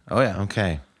movie. Oh, yeah.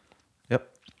 Okay.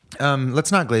 Yep.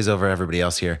 Let's not glaze over everybody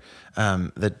else here.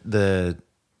 The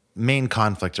main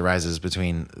conflict arises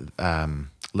between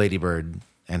Lady Bird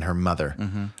and her mother.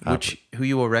 Who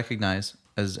you will recognize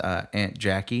as Aunt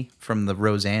Jackie from the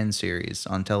Roseanne series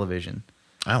on television.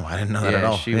 Oh, I didn't know that at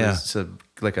all. She was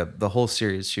the whole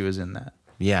series. She was in that.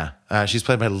 Yeah, she's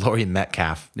played by Laurie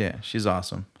Metcalf. Yeah, she's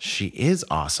awesome. She is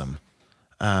awesome.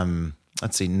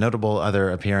 Let's see, notable other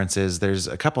appearances. There's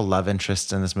a couple love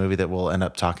interests in this movie that we'll end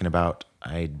up talking about.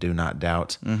 I do not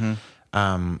doubt.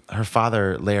 Her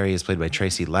father, Larry, is played by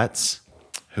Tracy Letts,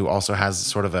 who also has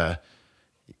sort of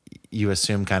you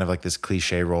assume kind of like this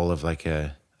cliche role of like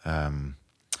an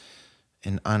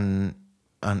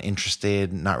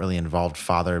uninterested, not really involved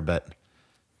father, but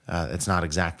that's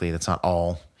not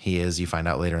all he is. You find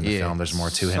out later in the film there's more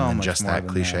to him than just that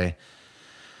cliche.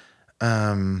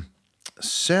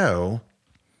 So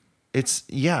it's,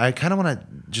 I kind of want to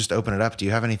just open it up. Do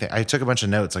you have anything? I took a bunch of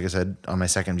notes. Like I said, on my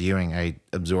second viewing, I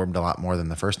absorbed a lot more than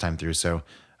the first time through. So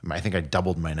I think I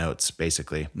doubled my notes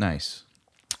basically. Nice.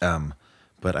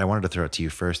 But I wanted to throw it to you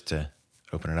first to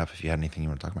open it up if you had anything you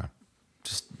want to talk about.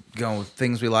 Just going with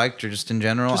things we liked or just in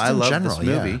general. Just I in love general, this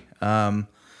movie. yeah.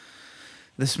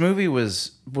 This movie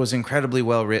was incredibly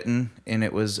well written, and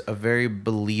it was a very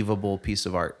believable piece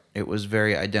of art. It was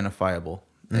very identifiable.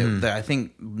 I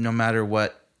think no matter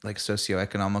what like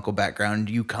socioeconomical background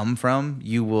you come from,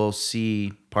 you will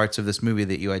see parts of this movie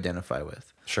that you identify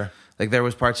with. Sure. Like there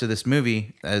was parts of this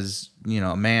movie as,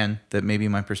 a man that maybe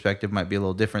my perspective might be a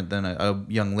little different than a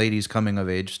young lady's coming of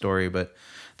age story, but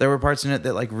there were parts in it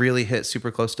that like really hit super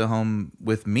close to home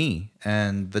with me,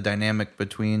 and the dynamic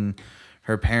between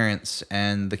her parents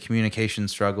and the communication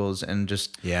struggles and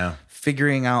just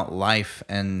figuring out life.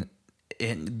 And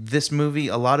in this movie,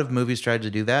 a lot of movies tried to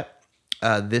do that.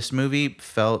 This movie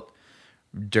felt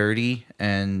dirty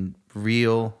and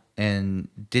real and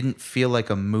didn't feel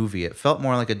like a movie. It felt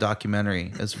more like a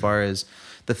documentary as far as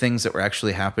the things that were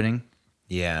actually happening.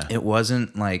 Yeah. It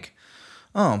wasn't like,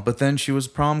 oh, but then she was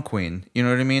prom queen. You know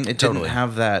what I mean? It didn't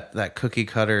have that cookie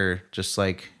cutter, just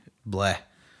like bleh,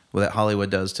 that Hollywood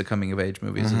does to coming of age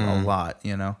movies a lot,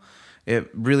 It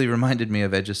really reminded me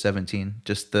of Edge of 17,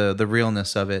 just the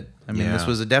realness of it. I mean, this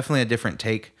was definitely a different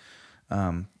take.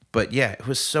 But yeah, it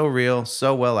was so real,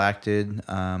 so well acted,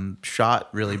 shot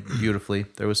really beautifully.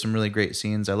 There was some really great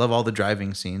scenes. I love all the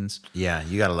driving scenes. Yeah,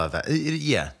 you gotta love that.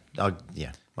 I'll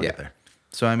get there.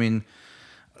 So I mean,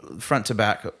 front to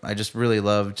back, I just really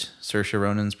loved Saoirse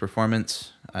Ronan's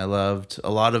performance. I loved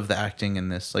a lot of the acting in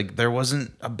this. Like there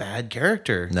wasn't a bad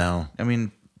character. No, I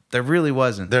mean there really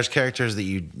wasn't. There's characters that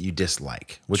you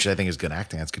dislike, which I think is good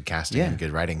acting. That's good casting and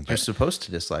good writing. You're supposed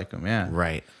to dislike them, yeah.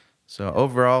 Right. So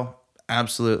overall,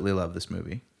 absolutely love this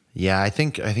movie. Yeah, I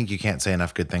think you can't say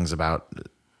enough good things about,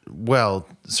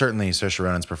 certainly Saoirse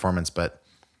Ronan's performance, but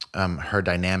her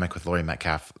dynamic with Laurie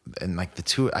Metcalf, and like the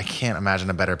two, I can't imagine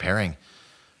a better pairing.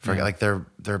 Like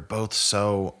they're both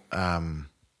so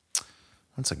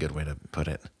what's a good way to put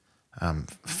it?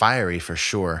 Fiery for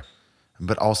sure,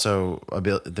 but also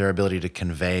their ability to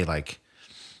convey like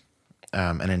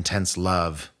an intense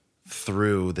love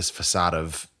through this facade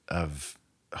of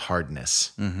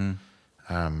hardness. Mm-hmm.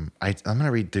 I'm going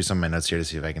to read through some of my notes here to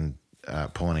see if I can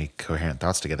pull any coherent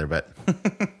thoughts together. But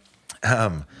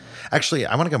actually,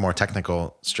 I want to go more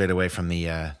technical straight away from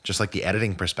the just like the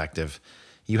editing perspective.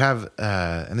 You have,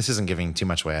 and this isn't giving too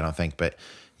much away, I don't think, but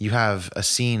you have a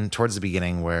scene towards the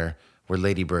beginning where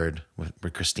Lady Bird,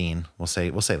 where Christine, we'll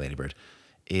say Lady Bird,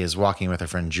 is walking with her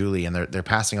friend Julie, and they're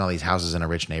passing all these houses in a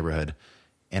rich neighborhood,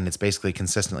 and it's basically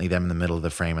consistently them in the middle of the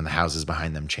frame and the houses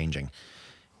behind them changing.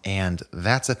 And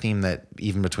that's a theme that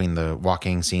even between the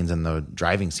walking scenes and the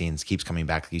driving scenes keeps coming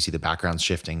back. You see the backgrounds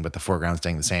shifting, but the foreground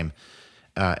staying the same.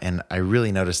 And I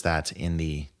really noticed that in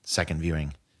the second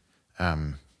viewing.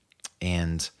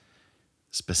 And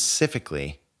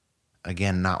specifically,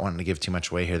 again, not wanting to give too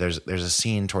much away here, there's a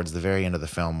scene towards the very end of the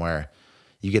film where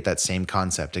you get that same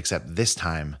concept, except this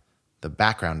time the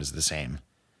background is the same,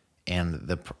 and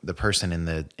the person in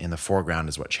the foreground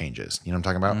is what changes. You know what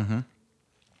I'm talking about? Mm-hmm.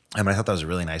 I thought that was a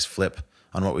really nice flip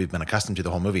on what we've been accustomed to the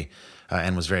whole movie,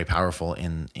 and was very powerful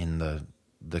in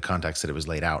the context that it was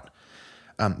laid out.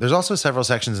 There's also several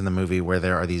sections in the movie where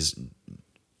there are these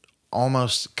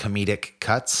almost comedic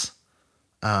cuts,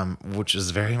 which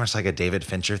is very much like a David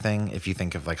Fincher thing. If you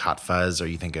think of like Hot Fuzz or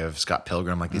you think of Scott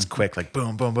Pilgrim, like these quick, like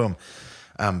boom, boom, boom,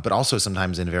 but also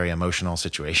sometimes in very emotional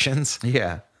situations.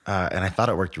 Yeah. And I thought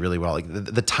it worked really well. Like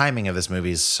the timing of this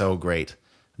movie is so great,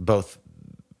 both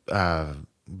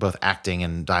acting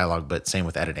and dialogue, but same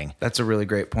with editing. That's a really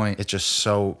great point. It's just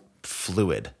so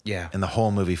fluid. Yeah. And the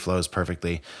whole movie flows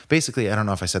perfectly. Basically, I don't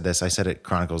know if I said this. I said it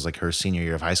chronicles like her senior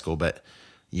year of high school, but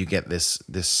you get this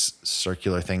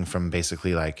circular thing from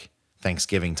basically like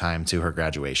Thanksgiving time to her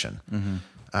graduation.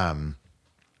 Mm-hmm.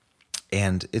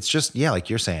 And it's just, like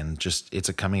you're saying, just it's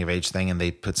a coming of age thing, and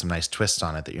they put some nice twists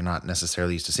on it that you're not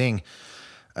necessarily used to seeing.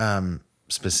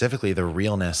 Specifically the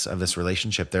realness of this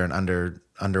relationship. They're an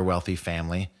under wealthy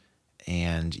family,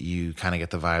 and you kind of get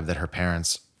the vibe that her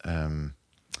parents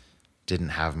didn't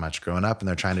have much growing up, and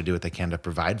they're trying to do what they can to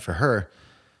provide for her.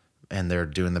 and they're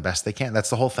doing the best they can. That's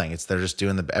the whole thing. They're just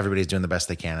everybody's doing the best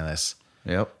they can in this.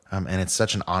 Yep. And it's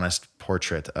such an honest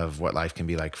portrait of what life can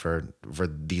be like for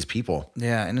these people.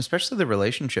 Yeah, and especially the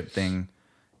relationship thing.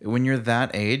 When you're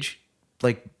that age,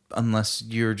 like, unless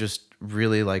you're just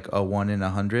really like a 1 in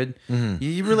 100,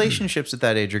 your relationships at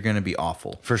that age are going to be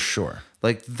awful. For sure.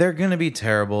 Like, they're going to be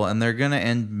terrible, and they're going to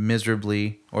end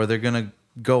miserably, or they're going to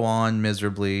go on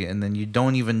miserably, and then you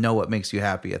don't even know what makes you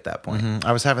happy at that point.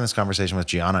 I was having this conversation with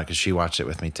Gianna because she watched it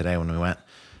with me today when we went,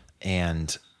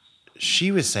 and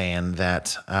she was saying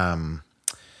that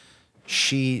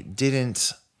she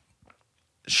didn't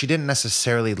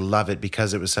necessarily love it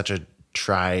because it was such a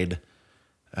tried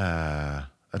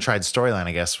storyline,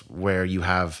 I guess, where you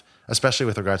have, especially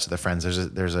with regards to the friends,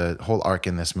 there's a whole arc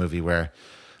in this movie where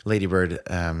Lady Bird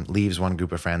leaves one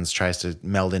group of friends, tries to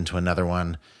meld into another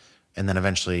one, and then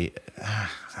eventually, I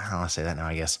don't want to say that now,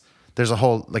 I guess. There's a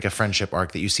whole, like, a friendship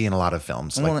arc that you see in a lot of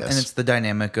films like this. And it's the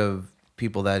dynamic of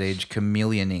people that age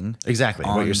chameleoning. Exactly,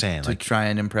 what you're saying. To try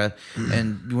and impress.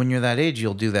 And when you're that age,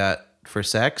 you'll do that for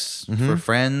sex, for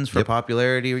friends, for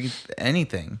popularity, or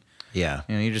anything. Yeah.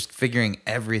 You know, you're just figuring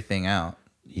everything out.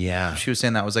 Yeah. She was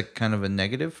saying that was like kind of a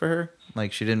negative for her.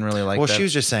 Like, she didn't really like that. Well, that. she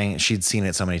was just saying she'd seen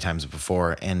it so many times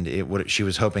before, and she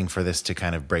was hoping for this to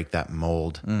kind of break that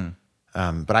mold.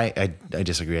 But I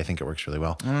disagree. I think it works really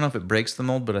well. I don't know if it breaks the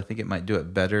mold, but I think it might do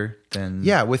it better than...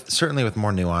 Yeah, certainly with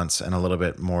more nuance and a little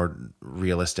bit more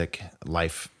realistic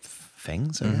life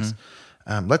things, I guess.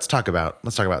 Let's talk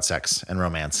about sex and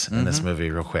romance in this movie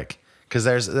real quick. Because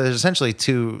there's essentially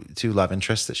two love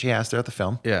interests that she has throughout the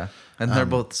film. Yeah, and they're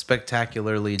both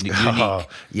spectacularly unique. Oh,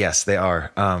 yes, they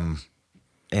are.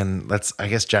 And let's, I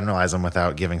guess, generalize them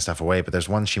without giving stuff away. But there's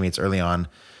one she meets early on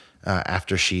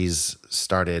after she's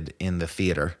started in the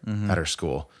theater at her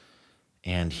school.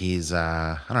 And he's,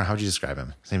 I don't know, how would you describe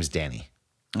him? His name is Danny.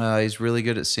 He's really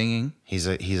good at singing. He's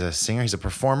a singer. He's a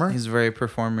performer. He's very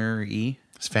performer-y.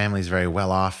 His family's very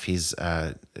well off. He's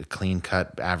a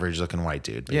clean-cut, average-looking white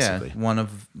dude, basically. Yeah, one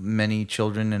of many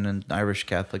children in an Irish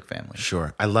Catholic family.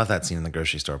 Sure. I love that scene in the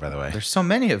grocery store, by the way. There's so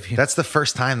many of you. That's the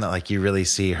first time that, like, you really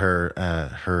see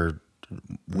her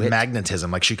magnetism.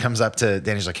 Like, she comes up to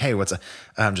Danny's like, "Hey, what's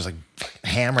just like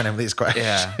hammering him with these questions."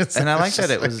 Yeah, and I like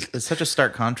that it's such a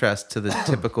stark contrast to the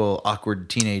typical awkward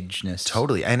teenageness.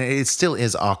 Totally, and it still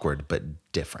is awkward, but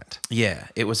different. Yeah,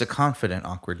 it was a confident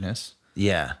awkwardness.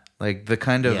 Yeah. Like the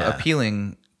kind of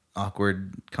appealing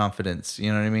awkward confidence,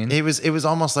 you know what I mean? It was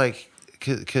almost like,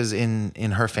 because in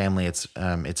her family it's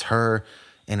her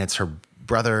and it's her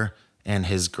brother and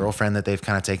his girlfriend that they've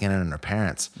kind of taken in, and her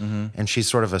parents, and she's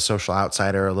sort of a social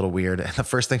outsider, a little weird. And the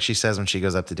first thing she says when she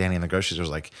goes up to Danny in the grocery store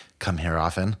is like, "Come here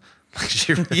often." Like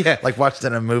she like watched it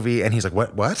in a movie, and he's like,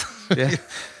 "What?" Yeah.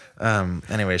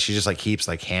 Anyway, she just like keeps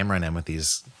like hammering him with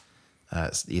these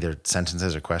either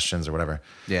sentences or questions or whatever.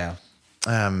 Yeah.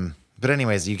 But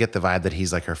anyways, you get the vibe that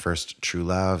he's like her first true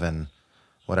love and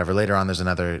whatever. Later on, there's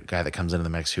another guy that comes into the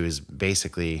mix who is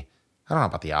basically, I don't know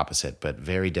about the opposite, but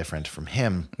very different from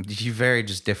him. Very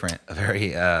just different.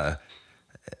 Very, I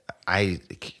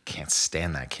can't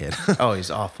stand that kid. Oh, he's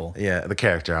awful. Yeah, the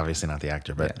character, obviously not the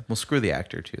actor, but. Yeah. Well, screw the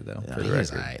actor too, though. Yeah, for the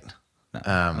he's record. right. No,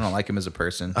 I don't like him as a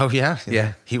person. Oh, yeah?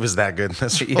 Yeah. He was that good in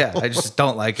this role. Yeah, I just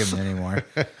don't like him anymore.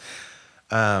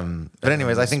 But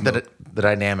anyways, I think that the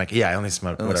dynamic. Yeah, I only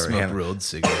smoke whatever. Smoke rolled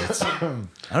cigarettes. I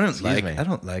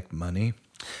don't like money.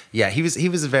 Yeah, he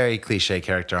was a very cliche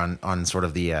character on sort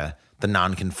of the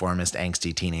nonconformist,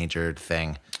 angsty teenager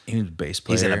thing. He was a bass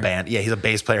player. He's in a band. Yeah, he's a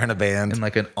bass player in a band. In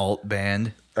like an alt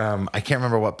band. I can't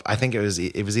remember what. I think it was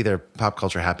either Pop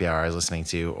Culture Happy Hour I was listening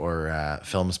to, or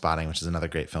Film Spotting, which is another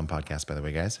great film podcast, by the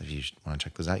way, guys. If you want to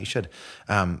check those out, you should.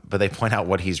 But they point out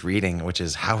what he's reading, which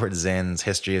is Howard Zinn's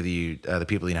History of the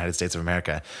People of the United States of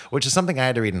America, which is something I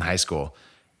had to read in high school,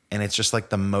 and it's just like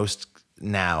the most,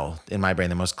 now in my brain,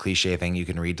 the most cliche thing you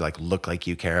can read to like look like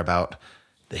you care about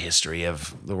the history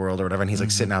of the world or whatever. And he's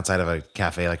like sitting outside of a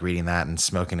cafe, like reading that and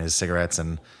smoking his cigarettes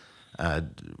and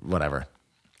whatever.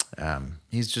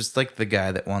 He's just like the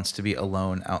guy that wants to be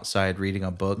alone outside reading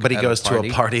a book. But he goes to a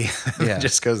party, Yeah.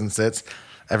 just goes and sits.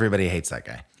 Everybody hates that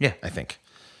guy. Yeah. I think.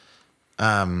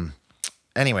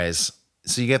 Anyways,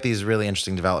 so you get these really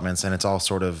interesting developments, and it's all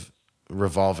sort of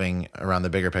revolving around the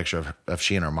bigger picture of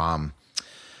she and her mom.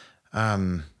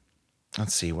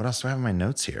 Let's see. What else do I have in my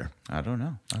notes here? I don't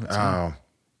know.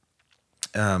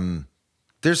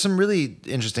 There's some really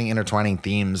interesting intertwining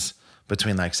themes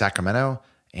between like Sacramento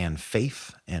and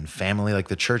faith and family. Like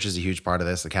the church is a huge part of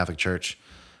this, the Catholic Church,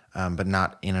 but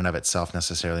not in and of itself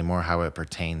necessarily, more how it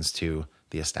pertains to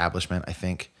the establishment, I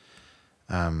think.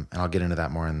 And I'll get into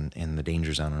that more in the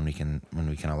Danger Zone when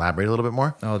we can elaborate a little bit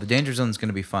more. Oh, the Danger Zone is going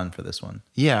to be fun for this one.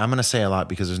 Yeah, I'm going to say a lot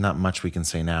because there's not much we can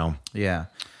say now. Yeah.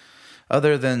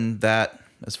 Other than that,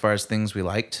 as far as things we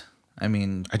liked, I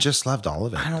mean, I just loved all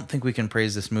of it. I don't think we can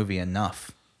praise this movie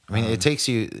enough. I mean, it takes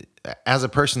you, as a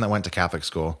person that went to Catholic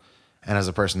school and as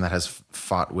a person that has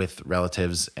fought with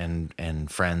relatives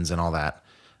and friends and all that,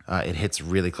 it hits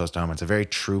really close to home. It's a very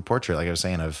true portrait, like I was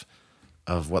saying,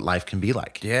 of what life can be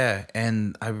like. Yeah,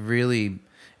 and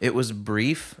it was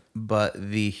brief,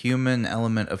 but the human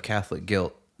element of Catholic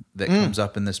guilt that comes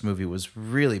up in this movie was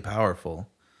really powerful.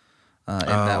 In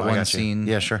that one scene.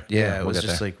 Yeah, sure. Yeah, it we'll was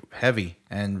just like heavy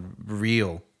and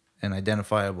real and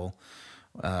identifiable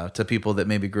to people that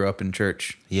maybe grew up in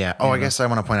church. Yeah. Oh, I guess I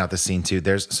want to point out this scene too.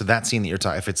 So that scene that you're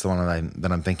talking, if it's the one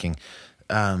that I'm thinking,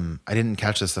 I didn't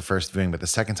catch this the first viewing, but the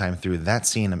second time through that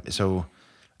scene,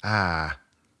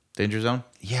 Danger Zone?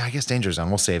 Yeah, I guess Danger Zone.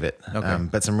 We'll save it. Okay.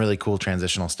 But some really cool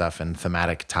transitional stuff and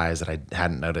thematic ties that I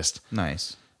hadn't noticed.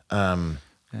 Nice.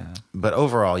 But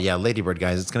overall, yeah, Lady Bird,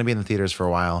 guys, it's going to be in the theaters for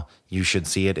a while. You should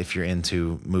see it if you're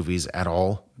into movies at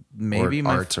all. Maybe or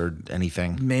arts or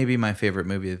anything. Maybe my favorite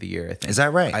movie of the year, I think. Is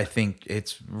that right? I think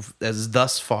it's, as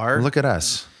thus far. Look at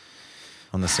us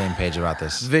on the same page about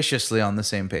this. Viciously on the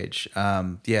same page.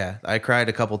 Yeah, I cried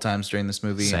a couple times during this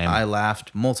movie. Same. I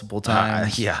laughed multiple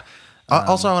times. Yeah.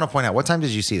 Also, I want to point out, what time did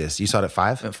you see this? You saw it at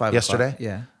 5? At 5 yesterday? o'clock,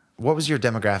 yeah. What was your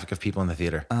demographic of people in the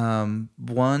theater?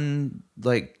 One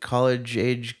like college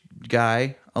age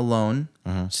guy alone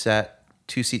sat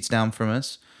 2 seats down from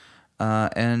us,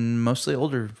 and mostly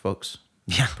older folks.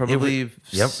 Yeah, probably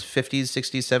yep. 50s,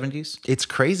 60s, 70s. It's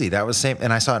crazy. That was same,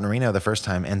 and I saw it in Reno the first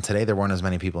time, and today there weren't as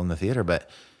many people in the theater, but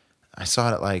I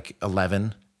saw it at like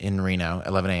 11 in Reno,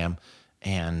 11 a.m.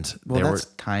 And that's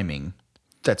timing.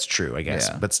 That's true, I guess.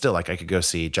 Yeah. But still, like I could go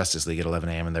see Justice League at 11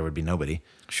 a.m. and there would be nobody.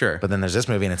 Sure. But then there's this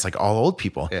movie and it's like all old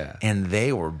people. Yeah. And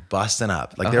they were busting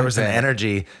up. Like there was an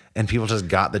energy and people just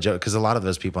got the joke. Because a lot of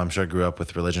those people, I'm sure, grew up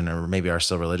with religion or maybe are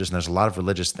still religious. And there's a lot of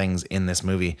religious things in this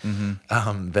movie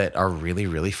that are really,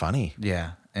 really funny.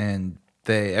 Yeah. And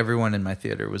everyone in my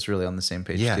theater was really on the same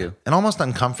page too. And almost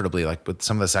uncomfortably, like with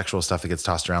some of the sexual stuff that gets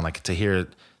tossed around, like to hear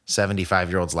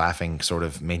 75-year-olds laughing sort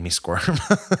of made me squirm.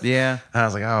 Yeah. I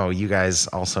was like, oh, you guys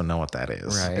also know what that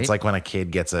is. Right. It's like when a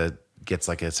kid gets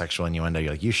like a sexual innuendo,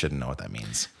 you're like, you shouldn't know what that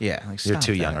means. Yeah. Like, you're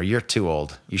too that. young or you're too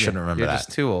old. You shouldn't remember that. You're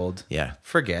just too old. Yeah.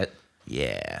 Forget.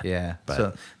 Yeah. Yeah. But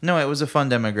so, no, it was a fun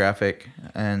demographic.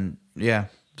 And yeah,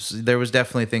 there was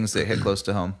definitely things that hit close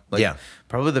to home. Like, yeah.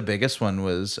 Probably the biggest one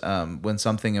was when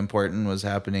something important was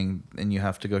happening and you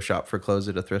have to go shop for clothes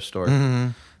at a thrift store. Mm-hmm.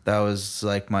 That was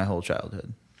like my whole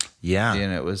childhood. Yeah.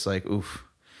 And it was like, oof.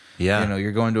 Yeah. You know,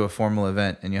 you're going to a formal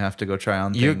event and you have to go try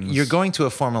on things. You're going to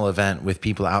a formal event with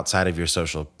people outside of your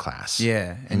social class.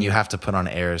 Yeah. And you have to put on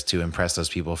airs to impress those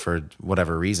people for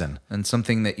whatever reason. And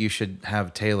something that you should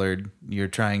have tailored, you're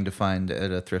trying to find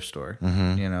at a thrift store.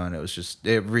 Mm-hmm. You know, and it was just,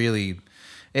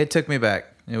 it took me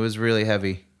back. It was really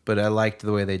heavy, but I liked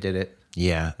the way they did it.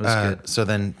 Yeah. It was good. So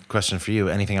then, question for you,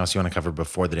 anything else you want to cover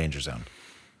before the Danger Zone?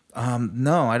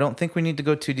 No, I don't think we need to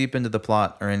go too deep into the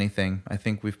plot or anything. I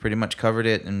think we've pretty much covered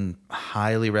it and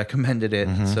highly recommended it.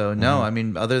 Mm-hmm, So no, I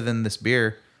mean, other than this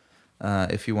beer,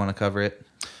 if you want to cover it.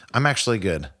 I'm actually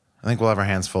good. I think we'll have our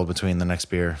hands full between the next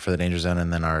beer for the Danger Zone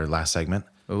and then our last segment.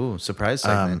 Ooh, surprise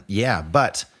segment. Yeah,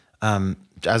 but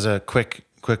as a quick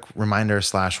reminder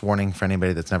 / warning for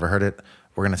anybody that's never heard it,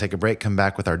 we're going to take a break, come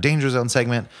back with our Danger Zone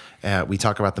segment. We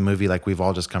talk about the movie like we've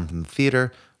all just come from the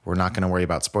theater. We're not going to worry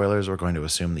about spoilers. We're going to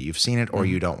assume that you've seen it or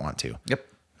you don't want to. Yep.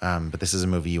 But this is a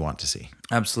movie you want to see.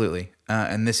 Absolutely.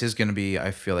 And this is going to be, I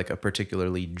feel like, a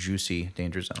particularly juicy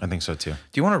Danger Zone. I think so too. Do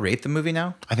you want to rate the movie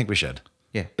now? I think we should.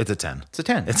 Yeah. It's a 10. It's a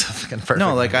 10. It's a fucking perfect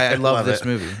No, like movie. I love this it.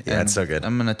 movie. Yeah, And it's so good.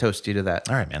 I'm going to toast you to that.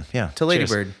 All right, man. Yeah. To Lady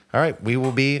Cheers. Bird. All right. We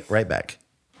will be right back.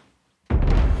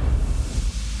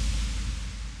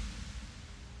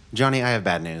 Johnny, I have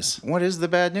bad news. What is the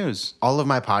bad news? All of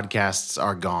my podcasts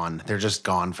are gone. They're just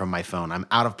gone from my phone. I'm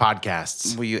out of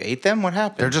podcasts. Well, you ate them? What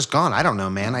happened? They're just gone. I don't know,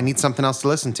 man. I need something else to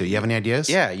listen to. You have any ideas?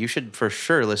 Yeah, you should for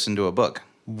sure listen to a book.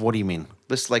 What do you mean?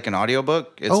 Listen like an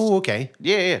audiobook. Oh, okay.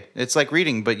 Yeah. It's like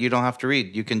reading, but you don't have to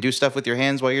read. You can do stuff with your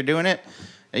hands while you're doing it.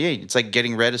 Yeah, it's like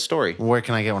getting read a story. Where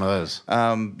can I get one of those?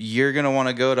 You're going to want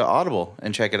to go to Audible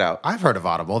and check it out. I've heard of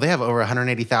Audible. They have over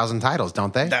 180,000 titles,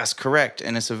 don't they? That's correct.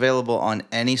 And it's available on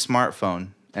any smartphone.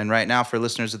 And right now, for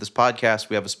listeners of this podcast,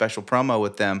 we have a special promo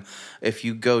with them. If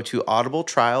you go to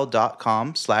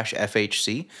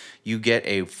audibletrial.com/FHC, you get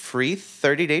a free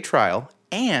 30-day trial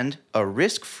and a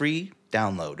risk-free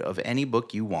download of any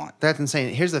book you want. That's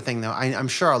insane. Here's the thing, though. I'm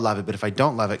sure I'll love it, but if I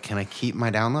don't love it, can I keep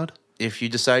my download? if you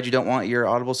decide you don't want your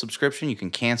Audible subscription, you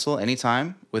can cancel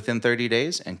anytime within 30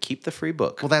 days and keep the free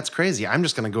book. Well, that's crazy. I'm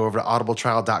just going to go over to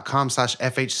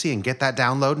audibletrial.com/FHC and get that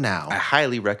download now. I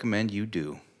highly recommend you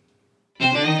do.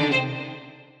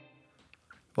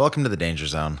 Welcome to the Danger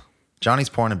Zone. Johnny's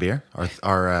pouring a beer,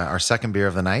 our second beer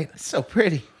of the night. It's so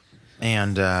pretty.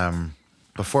 And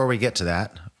before we get to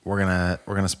that, we're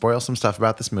gonna spoil some stuff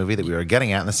about this movie that we were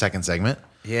getting at in the second segment.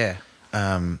 Yeah.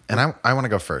 And I want to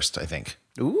go first, I think.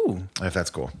 Ooh. If that's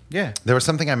cool. Yeah. There was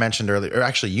something I mentioned earlier, or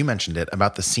actually you mentioned it,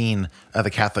 about the scene, the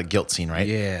Catholic guilt scene, right?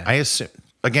 Yeah. I assume,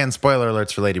 again, spoiler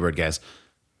alerts for Lady Bird, guys.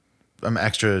 I'm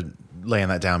extra laying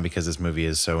that down because this movie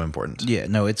is so important. Yeah,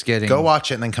 no, it's getting... Go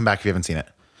watch it and then come back if you haven't seen it.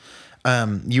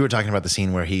 You were talking about the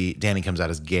scene where Danny comes out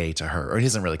as gay to her, or he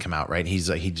doesn't really come out, right? He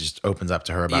just opens up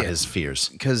to her about his fears.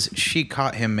 Because she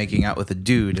caught him making out with a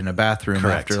dude in a bathroom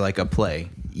Correct. after like a play.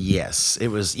 Yes, it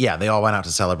was. Yeah, they all went out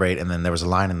to celebrate, and then there was a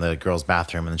line in the girls'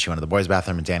 bathroom, and then she went to the boys'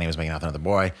 bathroom, and Danny was making out with another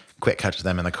boy. Quick cut to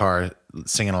them in the car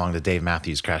singing along to Dave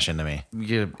Matthews Crash Into Me.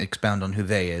 You expound on who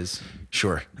they is.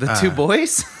 Sure. The two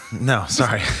boys? No,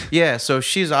 sorry. Yeah, so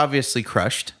she's obviously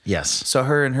crushed. Yes. So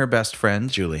her and her best friend,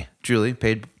 Julie,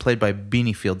 played by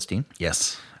Beanie Fieldstein.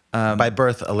 Yes. By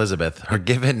birth, Elizabeth. Her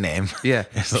given name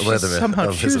is Elizabeth. She somehow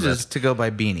Elizabeth. chooses to go by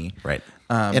Beanie. Right.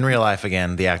 In real life,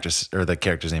 again, the actress or the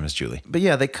character's name is Julie. But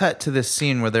yeah, they cut to this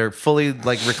scene where they're fully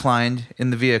like reclined in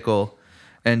the vehicle,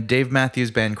 and Dave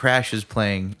Matthews Band Crash is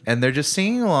playing, and they're just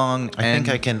singing along. I think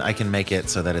I can make it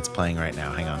so that it's playing right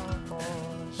now. Hang on.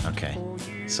 Okay.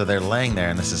 So they're laying there,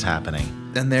 and this is happening.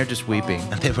 And they're just weeping.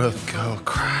 And they both go,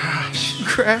 crash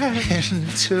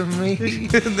into me.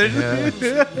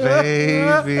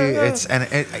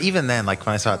 Baby. Even then, like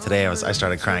when I saw it today, I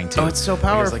started crying too. Oh, it's so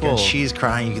powerful. Like, and she's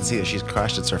crying. You can see that she's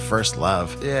crushed. It's her first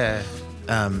love. Yeah.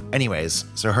 Anyways,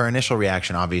 so her initial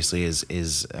reaction obviously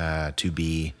is to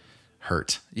be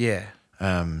hurt. Yeah.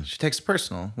 She takes it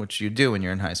personal, which you do when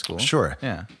you're in high school. Sure.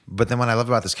 Yeah. But then what I love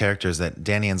about this character is that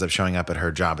Danny ends up showing up at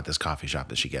her job at this coffee shop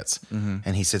that she gets. Mm-hmm.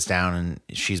 And he sits down and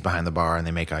she's behind the bar and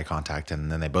they make eye contact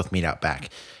and then they both meet out back.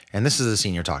 And this is the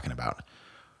scene you're talking about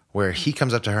where he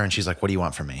comes up to her and she's like, "What do you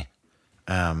want from me?"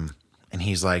 And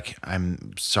he's like,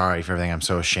 "I'm sorry for everything. I'm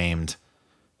so ashamed.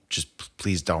 Just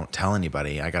please don't tell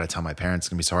anybody. I got to tell my parents. It's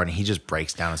going to be so hard." And he just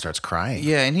breaks down and starts crying.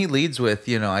 Yeah, and he leads with,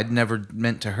 "I'd never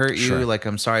meant to hurt you. Sure. Like,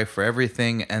 I'm sorry for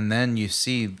everything." And then you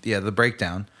see, the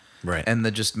breakdown. Right. And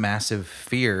the just massive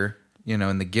fear,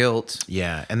 and the guilt.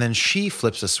 Yeah. And then she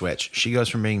flips a switch. She goes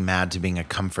from being mad to being a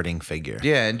comforting figure.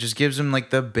 Yeah, and just gives him, like,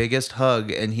 the biggest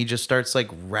hug. And he just starts, like,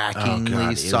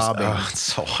 rackingly sobbing. It's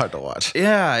so hard to watch.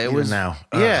 Yeah, it Even was. now.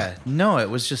 Yeah. No, it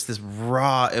was just this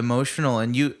raw, emotional.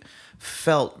 And you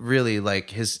felt really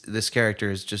like this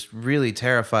character is just really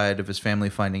terrified of his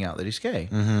family finding out that he's gay.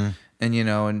 Mm-hmm.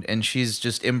 And and she's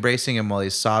just embracing him while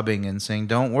he's sobbing and saying,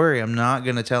 "Don't worry, I'm not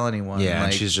gonna tell anyone." Yeah,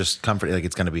 and she's just comforting, like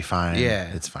it's gonna be fine.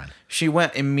 Yeah, it's fine. She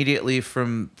went immediately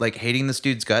from like hating this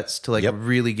dude's guts to like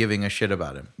really giving a shit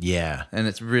about him. Yeah, and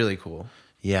it's really cool.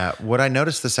 Yeah, what I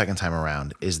noticed the second time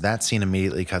around is that scene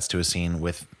immediately cuts to a scene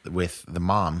with the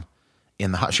mom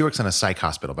in the. She works in a psych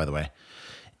hospital, by the way.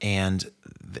 And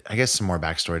I guess some more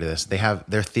backstory to this. They have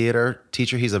their theater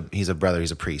teacher. He's a brother.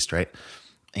 He's a priest, right?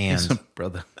 And he's a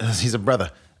brother. He's a brother.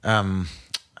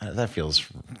 That feels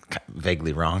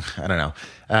vaguely wrong. I don't know.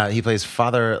 He plays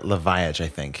Father Leviach, I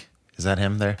think. Is that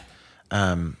him there?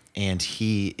 And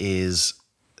he is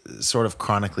sort of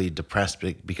chronically depressed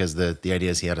because the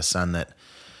idea is he had a son that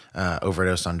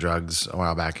overdosed on drugs a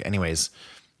while back. Anyways,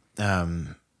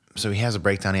 so he has a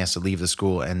breakdown. He has to leave the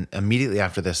school, and immediately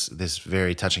after this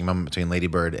very touching moment between Lady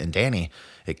Bird and Danny,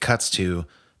 it cuts to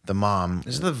the mom.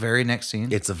 This is the very next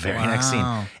scene. It's the very next scene,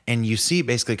 and you see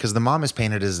basically because the mom is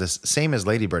painted as this same as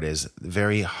Lady Bird is,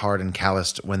 very hard and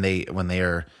calloused. When they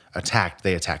are attacked,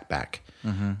 they attack back.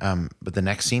 Mm-hmm. But the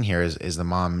next scene here is the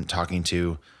mom talking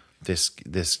to this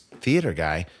theater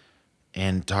guy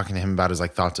and talking to him about his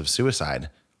like thoughts of suicide.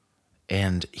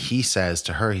 And he says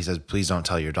to her, "Please don't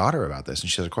tell your daughter about this." And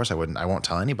she says, "Of course I wouldn't. I won't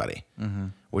tell anybody." Mm-hmm.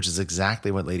 Which is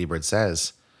exactly what Lady Bird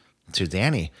says to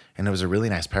Danny. And it was a really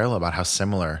nice parallel about how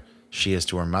similar she is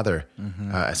to her mother.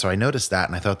 Mm-hmm. So I noticed that,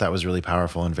 and I thought that was really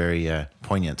powerful and very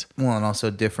poignant. Well, and also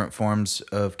different forms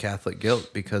of Catholic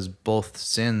guilt because both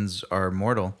sins are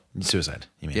mortal. Suicide,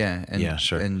 you mean? Yeah, and, yeah,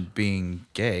 sure. And being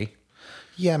gay.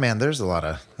 Yeah, man, there's a lot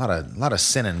of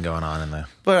sinning going on in the.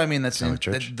 But I mean, that's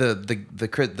church.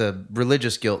 The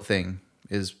religious guilt thing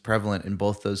is prevalent in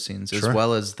both those scenes, as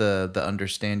well as the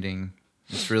understanding.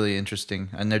 It's really interesting.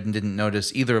 I didn't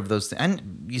notice either of those things,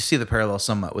 and you see the parallel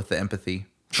somewhat with the empathy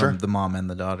from the mom and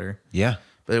the daughter. Yeah,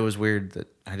 But it was weird that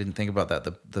I didn't think about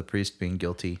that. The priest being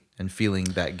guilty and feeling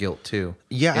that guilt too.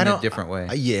 Yeah, in a different way.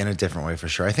 Yeah, in a different way for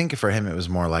sure. I think for him it was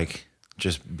more like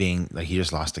just being like he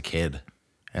just lost a kid,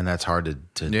 and that's hard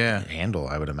to handle.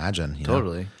 I would imagine. You know?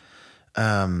 Totally.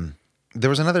 There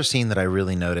was another scene that I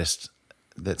really noticed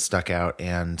that stuck out,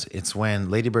 and it's when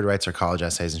Lady Bird writes her college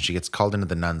essays, and she gets called into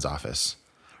the nun's office,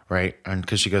 right? And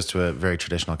because she goes to a very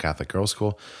traditional Catholic girls'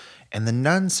 school, and the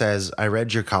nun says, "I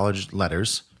read your college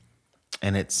letters,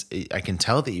 and I can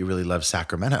tell that you really love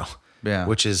Sacramento." Yeah.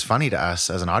 Which is funny to us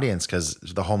as an audience because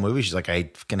the whole movie she's like,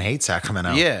 "I fucking hate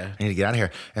Sacramento. Yeah. I need to get out of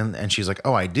here." And she's like,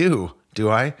 "Oh, I do. Do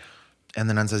I?" And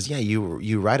the nun says, "Yeah,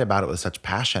 you write about it with such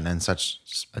passion and such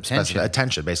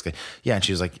attention, basically." Yeah, and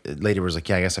she was like, Lady was like,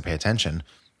 "Yeah, I guess I pay attention.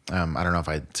 I don't know if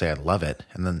I'd say I love it."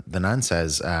 And then the nun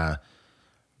says,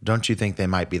 "Don't you think they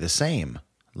might be the same,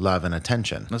 love and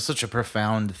attention?" That's such a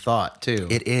profound thought too.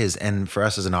 It is, and for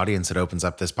us as an audience, it opens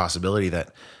up this possibility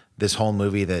that this whole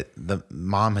movie that the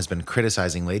mom has been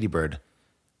criticizing Lady Bird,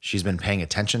 she's been paying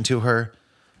attention to her,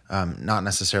 not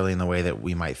necessarily in the way that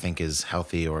we might think is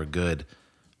healthy or good.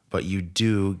 But you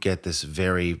do get this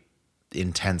very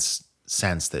intense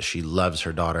sense that she loves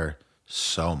her daughter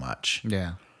so much.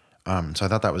 Yeah. So I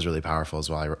thought that was really powerful as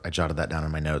well. I jotted that down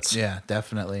in my notes. Yeah,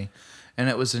 definitely. And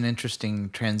it was an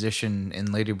interesting transition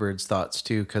in Lady Bird's thoughts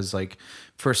too, because like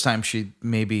first time she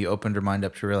maybe opened her mind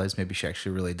up to realize maybe she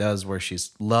actually really does where she's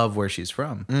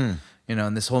from. You know,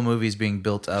 and this whole movie is being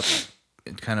built up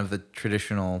in kind of the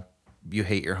traditional. You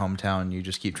hate your hometown. You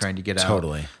just keep trying to get out.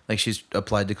 Totally. Like she's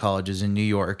applied to colleges in New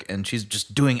York, and she's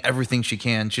just doing everything she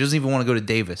can. She doesn't even want to go to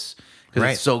Davis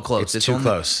because it's so close. It's too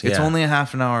close. It's yeah. only a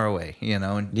half an hour away. You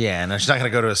know. And yeah, and she's not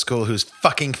going to go to a school who's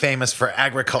fucking famous for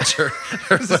agriculture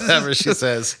or whatever she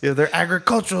says. Yeah, their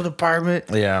agricultural department.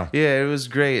 Yeah. Yeah, it was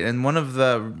great. And one of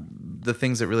the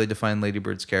things that really defined Lady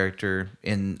Bird's character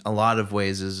in a lot of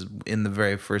ways is in the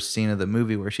very first scene of the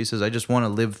movie where she says, "I just want to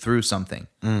live through something."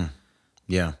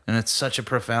 Yeah. And it's such a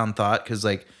profound thought because,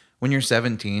 like, when you're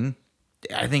 17,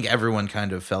 I think everyone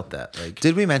kind of felt that. Like,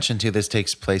 did we mention too? This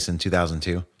takes place in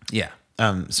 2002. Yeah.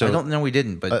 So I don't know. We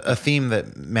didn't, but a theme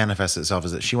that manifests itself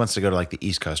is that she wants to go to like the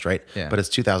East Coast, right? Yeah. But it's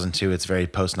 2002. It's very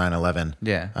post 9/11.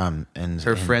 Yeah. And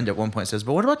her friend at one point says,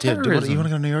 "But what about terrorism? You want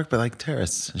to go to New York, but like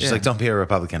terrorists?" And she's like, "Don't be a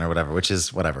Republican or whatever," which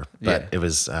is whatever. But it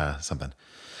was something.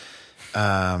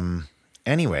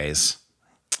 Anyways,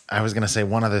 I was gonna say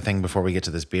one other thing before we get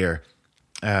to this beer.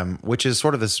 Which is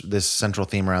sort of this central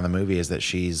theme around the movie is that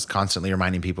she's constantly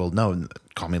reminding people, "No,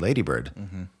 call me Lady Bird."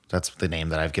 Mm-hmm. That's the name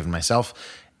that I've given myself.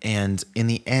 And in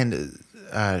the end,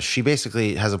 she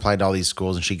basically has applied to all these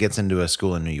schools, and she gets into a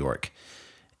school in New York.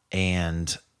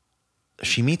 And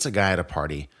she meets a guy at a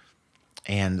party,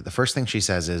 and the first thing she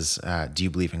says is, "Do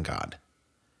you believe in God?"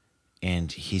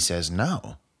 And he says,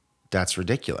 "No, that's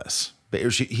ridiculous." But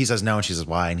he says no, and she says,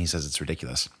 "Why?" And he says, "It's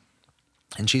ridiculous."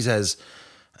 And she says,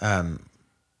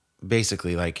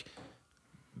 basically, like,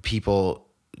 people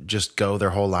just go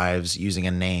their whole lives using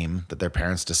a name that their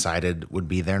parents decided would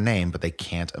be their name, but they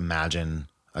can't imagine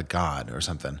a God or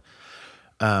something.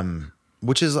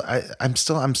 Which is, I'm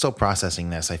still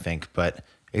processing this, I think, but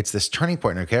it's this turning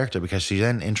point in her character because she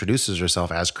then introduces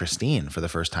herself as Christine for the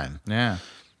first time. Yeah.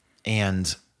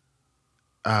 And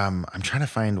I'm trying to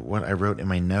find what I wrote in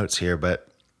my notes here, but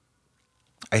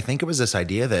I think it was this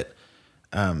idea that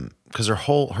because her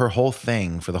whole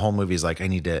thing for the whole movie is like,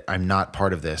 I'm not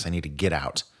part of this. I need to get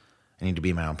out. I need to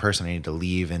be my own person. I need to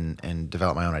leave and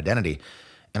develop my own identity.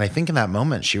 And I think in that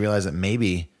moment, she realized that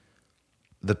maybe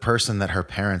the person that her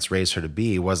parents raised her to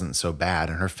be wasn't so bad,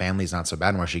 and her family's not so bad,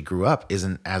 and where she grew up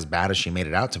isn't as bad as she made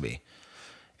it out to be.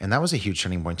 And that was a huge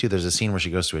turning point too. There's a scene where she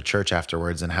goes to a church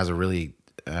afterwards and has a really,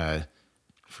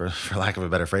 for lack of a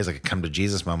better phrase, like a come to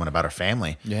Jesus moment about her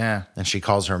family. Yeah. And she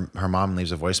calls her mom and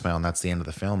leaves a voicemail, and that's the end of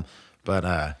the film.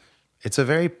 But it's a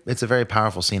very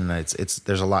powerful scene, and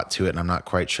there's a lot to it, and I'm not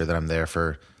quite sure that I'm there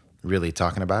for really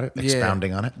talking about it,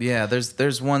 expounding on it. Yeah,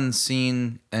 there's one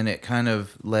scene, and it kind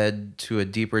of led to a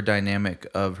deeper dynamic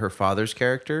of her father's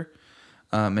character.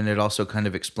 And it also kind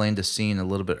of explained a scene a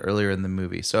little bit earlier in the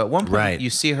movie. So at one point, you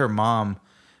see her mom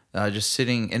just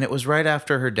sitting, and it was right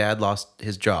after her dad lost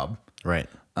his job. Right.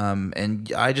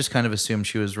 And I just kind of assumed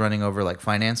she was running over like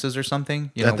finances or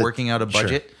something, working out a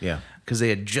budget. Sure. Yeah. Because they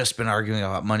had just been arguing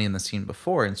about money in the scene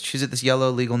before. And she's at this yellow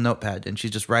legal notepad, and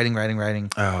she's just writing.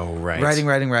 Oh, right.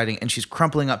 Writing. And she's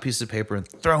crumpling up pieces of paper and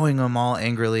throwing them all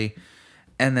angrily.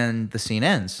 And then the scene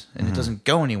ends, and it doesn't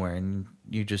go anywhere. And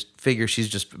you just figure she's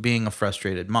just being a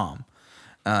frustrated mom.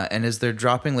 And as they're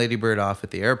dropping Lady Bird off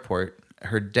at the airport,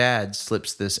 her dad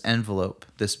slips this envelope,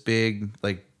 this big,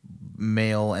 like,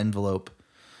 mail envelope,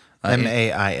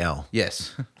 MAIL.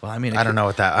 Yes. Well, I mean, I don't know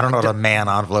what a man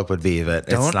envelope would be, but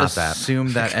it's don't not that.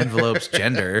 assume that envelope's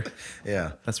gender.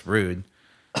 Yeah. That's rude.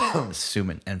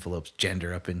 Assuming envelope's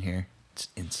gender up in here. It's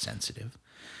insensitive.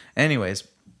 Anyways,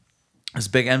 this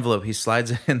big envelope, he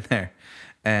slides it in there,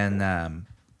 and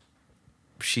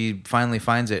she finally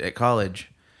finds it at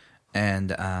college,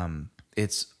 and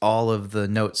it's all of the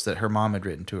notes that her mom had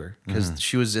written to her, because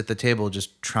she was at the table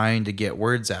just trying to get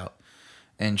words out,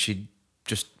 and she'd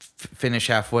just finish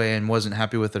halfway and wasn't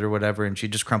happy with it or whatever, and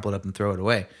she'd just crumple it up and throw it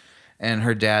away. And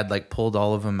her dad like pulled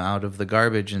all of them out of the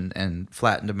garbage and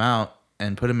flattened them out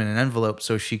and put them in an envelope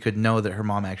so she could know that her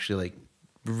mom actually like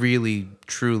really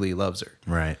truly loves her.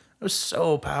 Right. It was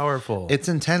so powerful. It's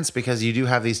intense because you do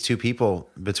have these two people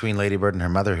between Lady Bird and her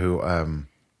mother who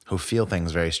feel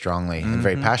things very strongly and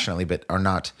very passionately, but are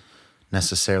not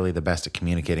necessarily the best at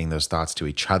communicating those thoughts to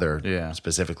each other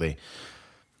specifically,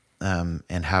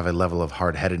 and have a level of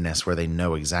hard-headedness where they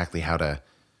know exactly how to...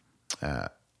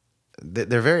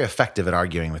 they're very effective at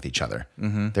arguing with each other.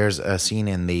 There's a scene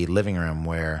in the living room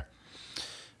where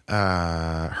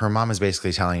her mom is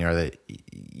basically telling her that,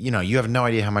 you have no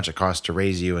idea how much it costs to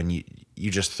raise you, and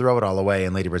you just throw it all away.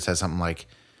 And Lady Bird says something like,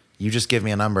 you just give me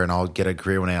a number and I'll get a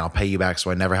career one day and I'll pay you back so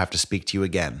I never have to speak to you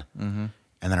again. And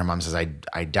then her mom says,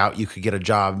 I doubt you could get a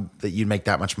job that you'd make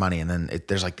that much money. And then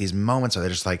there's like these moments where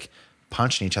they're just like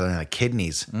punching each other in the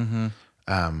kidneys.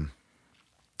 And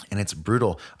it's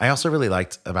brutal. I also really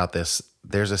liked about this,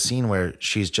 there's a scene where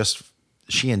she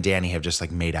and Danny have just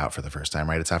like made out for the first time,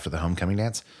 right? It's after the homecoming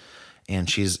dance. And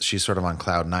she's sort of on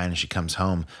cloud nine and she comes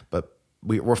home, but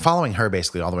we're following her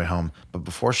basically all the way home. But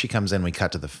before she comes in, we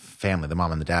cut to the family, the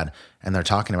mom and the dad, and they're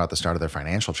talking about the start of their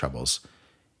financial troubles.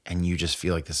 And you just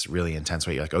feel like this really intense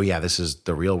way. You're like, oh yeah, this is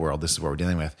the real world. This is what we're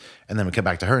dealing with. And then we cut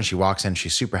back to her and she walks in,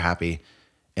 she's super happy.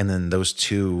 And then those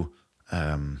two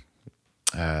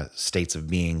states of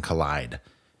being collide.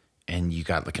 And you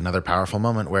got like another powerful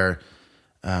moment where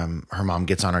her mom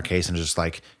gets on her case and is just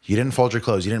like, you didn't fold your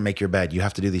clothes, you didn't make your bed, you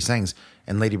have to do these things.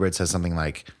 And Lady Bird says something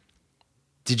like,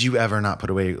 did you ever not put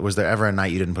away, was there ever a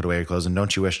night you didn't put away your clothes? And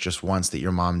don't you wish just once that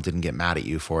your mom didn't get mad at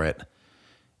you for it?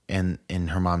 And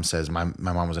her mom says, my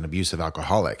mom was an abusive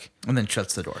alcoholic. And then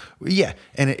shuts the door. Yeah.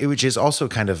 And which is also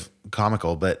kind of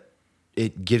comical, but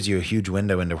it gives you a huge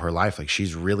window into her life. Like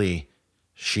she's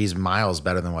miles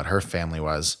better than what her family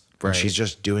was. Right. And she's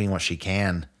just doing what she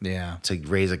can to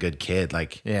raise a good kid.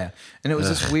 Like, yeah. And it was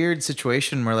this weird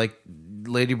situation where like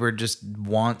Lady Bird just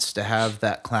wants to have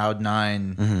that cloud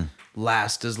nine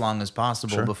last as long as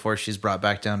possible before she's brought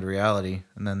back down to reality.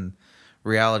 And then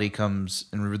reality comes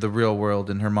in the real world,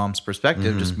 and her mom's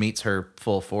perspective just meets her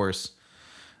full force.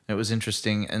 It was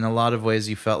interesting. In a lot of ways,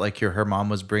 you felt like her mom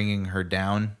was bringing her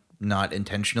down, not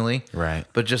intentionally. Right.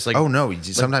 But just like... Oh, no.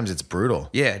 Sometimes it's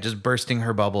brutal. Yeah, just bursting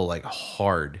her bubble like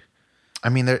hard. I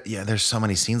mean, there's so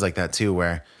many scenes like that too,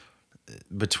 where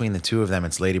between the two of them,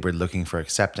 it's Lady Bird looking for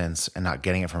acceptance and not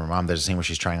getting it from her mom. There's a scene where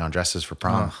she's trying on dresses for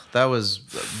prom. Oh, that was...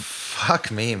 Fuck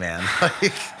me, man.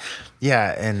 Like,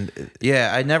 yeah, and...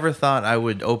 Yeah, I never thought I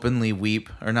would openly weep,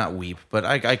 or not weep, but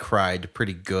I cried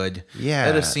pretty good. Yeah.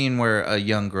 At a scene where a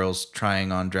young girl's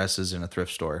trying on dresses in a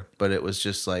thrift store, but it was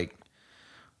just like...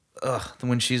 Ugh,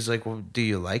 when she's like, well, do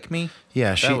you like me?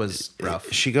 Yeah, that was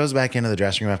rough. She goes back into the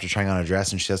dressing room after trying on a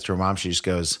dress, and she says to her mom, she just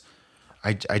goes,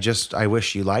 I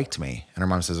wish you liked me. And her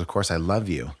mom says, of course I love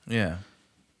you. Yeah.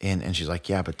 And she's like,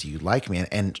 yeah, but do you like me?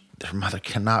 And her mother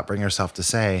cannot bring herself to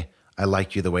say, I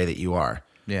like you the way that you are.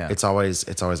 Yeah. It's always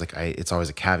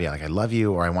a caveat. Like, I love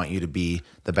you, or I want you to be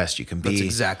the best you can be. That's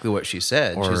exactly what she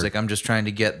said. She's like, I'm just trying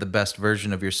to get the best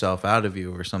version of yourself out of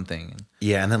you or something.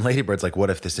 Yeah. And then Lady Bird's like, what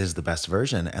if this is the best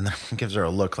version? And then gives her a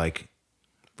look like,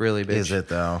 really, bitch? Is it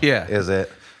though? Yeah. Is it?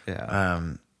 Yeah.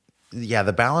 Yeah.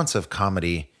 The balance of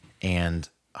comedy and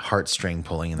heartstring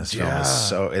pulling in this film is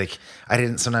so like,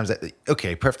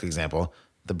 okay. Perfect example.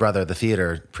 The brother, the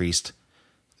theater priest,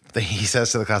 he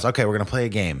says to the class, okay, we're going to play a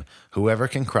game. Whoever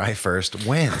can cry first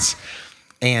wins.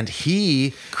 And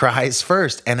he cries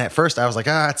first. And at first I was like,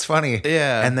 it's funny.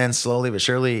 Yeah. And then slowly but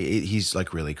surely he's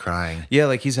like really crying. Yeah,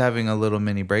 like he's having a little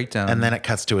mini breakdown. And then it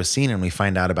cuts to a scene and we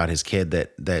find out about his kid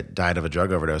that died of a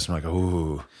drug overdose. And I'm like,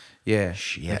 ooh. Yeah.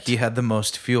 Shit. Like he had the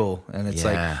most fuel. And it's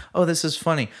like, oh, this is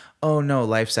funny. Oh no,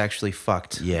 life's actually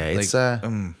fucked. Yeah,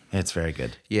 it's very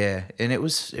good. Yeah. And it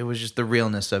was just the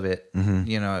realness of it. Mm-hmm.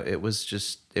 You know, it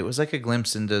was like a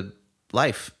glimpse into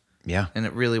life. Yeah. And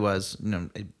it really was,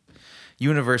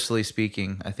 universally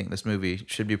speaking, I think this movie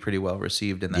should be pretty well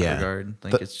received in that regard.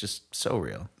 Like it's just so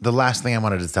real. The last thing I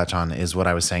wanted to touch on is what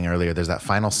I was saying earlier. There's that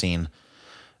final scene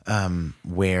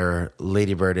where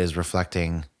Lady Bird is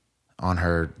reflecting on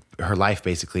her life,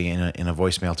 basically in a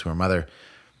voicemail to her mother.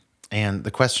 And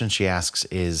the question she asks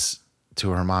is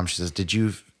to her mom. She says, "Did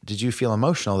you feel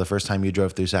emotional the first time you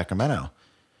drove through Sacramento?"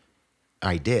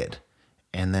 "I did."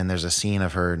 And then there's a scene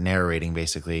of her narrating,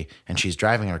 basically, and she's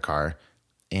driving her car,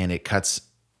 and it cuts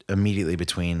immediately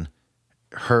between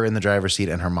her in the driver's seat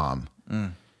and her mom.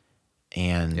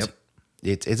 And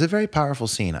it's a very powerful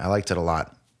scene. I liked it a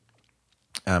lot.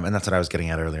 And that's what I was getting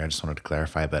at earlier. I just wanted to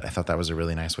clarify, but I thought that was a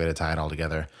really nice way to tie it all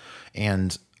together.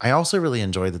 And I also really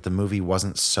enjoyed that the movie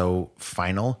wasn't so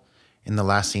final. In the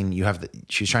last scene,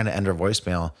 she's trying to end her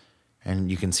voicemail,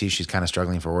 and you can see she's kind of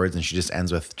struggling for words, and she just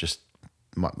ends with just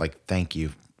like, "Thank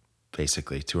you,"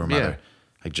 basically, to her mother.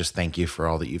 Like, just thank you for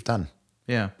all that you've done.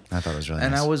 Yeah. I thought it was really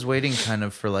and nice. I was waiting kind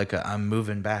of for like I'm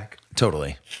moving back.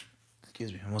 Totally.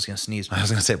 Excuse me. I was going to sneeze. I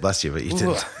was going to say bless you, but you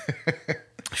didn't.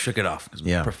 Shook it off.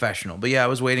 Yeah. Professional. But yeah, I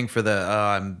was waiting for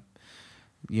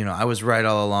I was right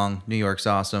all along. New York's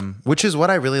awesome. Which is what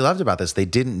I really loved about this. They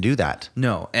didn't do that.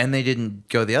 No, and they didn't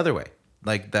go the other way.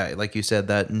 Like that, like you said,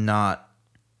 that not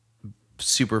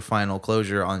super final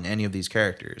closure on any of these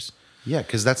characters. Yeah,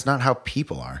 because that's not how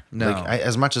people are. No. Like,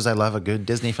 as much as I love a good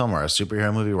Disney film or a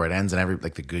superhero movie where it ends and the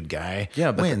good guy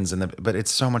wins, but it's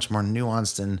so much more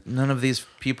nuanced. And none of these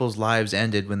people's lives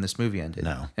ended when this movie ended.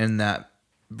 No. And that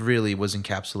really was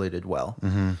encapsulated well.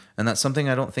 Mm-hmm. And that's something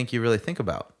I don't think you really think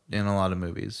about in a lot of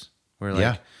movies.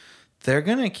 Where they're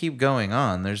going to keep going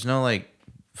on. There's no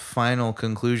final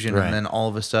conclusion, right. And then all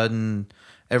of a sudden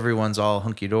everyone's all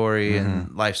hunky-dory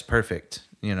and life's perfect,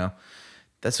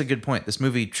 That's a good point. This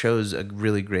movie chose a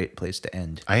really great place to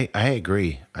end. I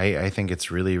agree. I think it's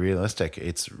really realistic.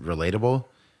 It's relatable,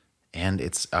 and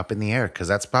it's up in the air because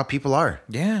that's how people are.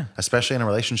 Yeah. Especially in a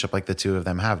relationship like the two of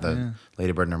them have,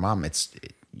 Lady Bird and her mom. It's,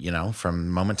 from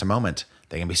moment to moment,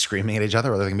 they can be screaming at each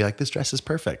other, or they can be like, "This dress is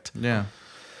perfect." Yeah.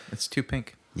 It's too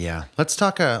pink. Yeah. Let's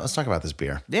talk about this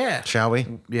beer. Yeah. Shall we?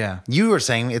 Yeah. You were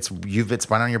saying it's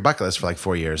been on your bucket list for like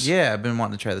 4 years. Yeah, I've been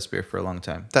wanting to try this beer for a long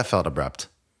time. That felt abrupt.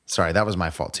 Sorry, that was my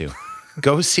fault too.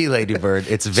 Go see Lady Bird.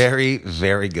 It's very,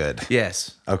 very good.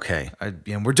 Yes. Okay.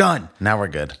 And we're done. Now we're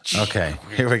good. Okay.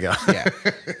 Here we go. Yeah.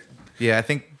 Yeah, I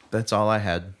think that's all I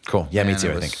had. Cool. Yeah, me And too,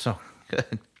 it I was think. so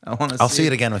good. I'll see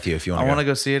it again with you if you want I to want to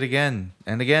go see it again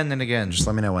and again and again. Just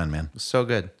let me know when, man. It's so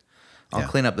good. I'll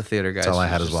clean up the theater, guys. That's all I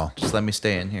had as well. Just let me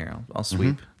stay in here. I'll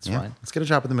sweep. It's fine. Let's get a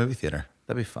job at the movie theater.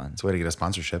 That'd be fun. It's a way to get a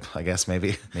sponsorship, I guess,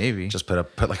 maybe. Maybe. Just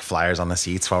put like flyers on the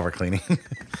seats while we're cleaning.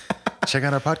 Check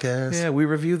out our podcast. Yeah, we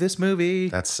review this movie.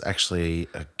 That's actually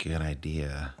a good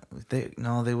idea. They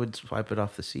would swipe it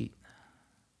off the seat.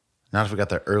 Not if we got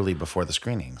there early before the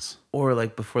screenings. Or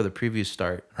before the previews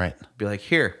start. Right. Be like,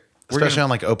 here. Especially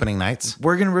on opening nights.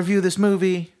 We're going to review this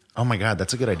movie. Oh my God,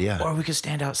 that's a good idea. Or we could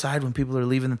stand outside when people are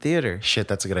leaving the theater. Shit,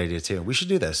 that's a good idea too. We should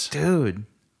do this. Dude.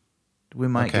 We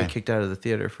might get kicked out of the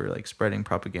theater for spreading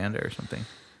propaganda or something.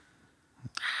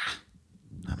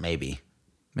 Maybe.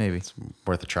 It's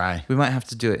worth a try. We might have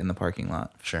to do it in the parking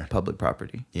lot. Sure. Public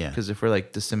property. Yeah. Because if we're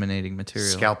disseminating material.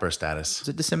 Scalper status. Is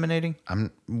it disseminating?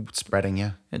 I'm spreading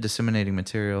you. Yeah, disseminating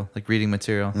material, reading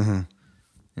material. Mm-hmm.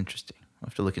 Interesting. I'll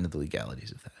have to look into the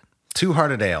legalities of that. Two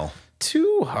Hearted Ale.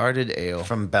 Two Hearted Ale.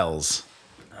 From Bell's.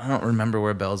 I don't remember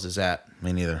where Bell's is at.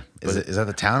 Me neither. Is that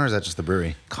the town or is that just the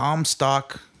brewery?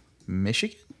 Comstock,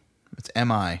 Michigan? It's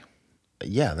MI.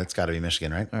 Yeah, that's got to be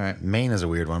Michigan, right? All right. Maine is a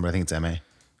weird one, but I think it's MA.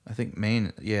 I think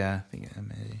Maine. Yeah, I think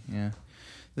MA. Yeah.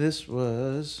 This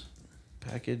was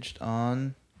packaged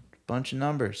on a bunch of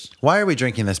numbers. Why are we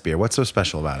drinking this beer? What's so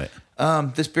special about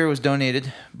it? This beer was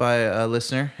donated by a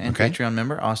listener and Patreon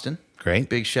member, Austin. Great.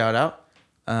 Big shout out.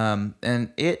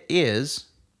 And it is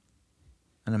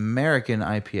an American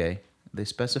IPA. They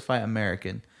specify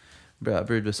American,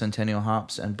 brewed with Centennial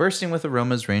hops and bursting with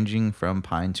aromas ranging from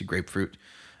pine to grapefruit.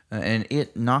 And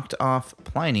it knocked off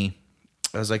Pliny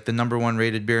as the #1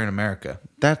 rated beer in America.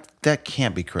 That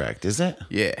can't be correct, is it?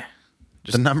 Yeah.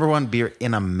 The #1 beer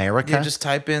in America? Yeah, just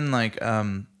type in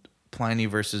Pliny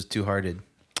versus Two Hearted.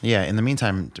 Yeah, in the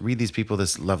meantime, read these people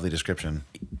this lovely description.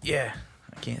 Yeah.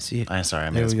 I can't see it. I'm sorry, I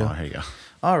made it smaller. Here you go.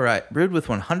 All right. Brewed with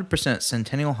 100%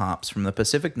 Centennial hops from the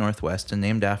Pacific Northwest and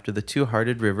named after the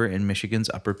Two-Hearted River in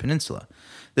Michigan's Upper Peninsula.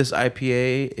 This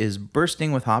IPA is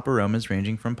bursting with hop aromas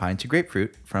ranging from pine to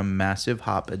grapefruit, from massive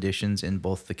hop additions in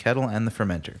both the kettle and the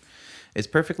fermenter. It's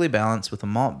perfectly balanced with a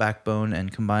malt backbone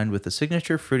and combined with the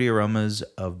signature fruity aromas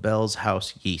of Bell's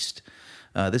House yeast.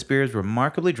 This beer is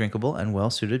remarkably drinkable and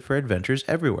well-suited for adventures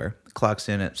everywhere. It clocks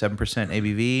in at 7%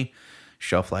 ABV.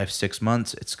 Shelf life 6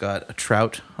 months. It's got a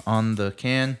trout on the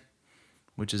can,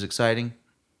 which is exciting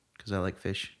because I like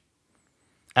fish.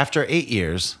 After 8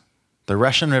 years, The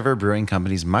Russian River Brewing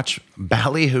Company's much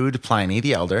ballyhooed Pliny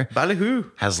the Elder Ballyhoo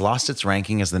has lost its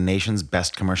ranking as the nation's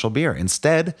best commercial beer.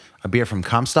 Instead, a beer from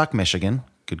Comstock, Michigan,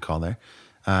 good call there,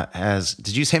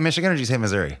 did you say Michigan or did you say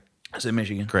Missouri? I said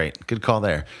Michigan. Great, good call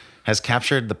there. Has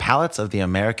captured the palates of the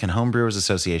American Homebrewers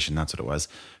Association, that's what it was,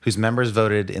 whose members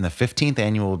voted in the 15th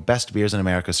annual Best Beers in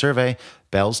America survey.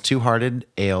 Bell's Two-Hearted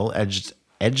Ale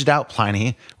edged out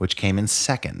Pliny, which came in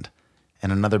second.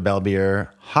 And another Bell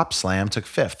beer, Hop Slam, took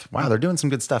fifth. Wow, they're doing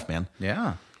some good stuff, man.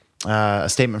 Yeah. A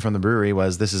statement from the brewery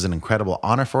was, "This is an incredible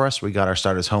honor for us. We got our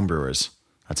start as homebrewers.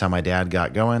 That's how my dad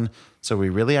got going. So we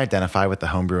really identify with the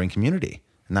homebrewing community."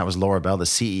 And that was Laura Bell, the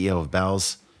CEO of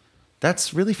Bell's.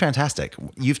 That's really fantastic.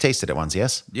 You've tasted it once,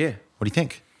 yes? Yeah. What do you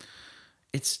think?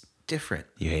 It's different.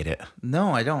 You hate it.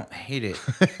 No, I don't hate it.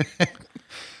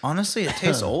 Honestly, it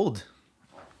tastes old.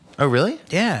 Oh, really?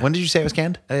 Yeah. When did you say it was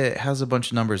canned? It has a bunch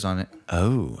of numbers on it.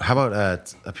 Oh, how about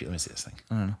up here? Let me see this thing.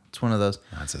 I don't know. It's one of those.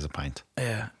 No, it says a pint.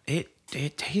 Yeah.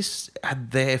 It tastes.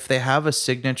 If they have a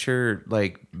signature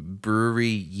like brewery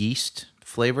yeast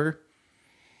flavor,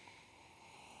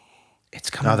 it's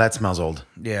coming. Oh, that smells old.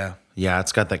 Yeah. Yeah,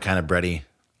 it's got that kind of bready,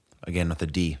 again with the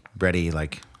D, bready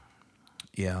like.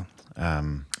 Yeah.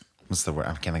 What's the word?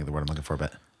 I can't think of the word I'm looking for,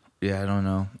 but. Yeah, I don't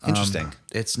know. Interesting.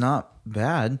 It's not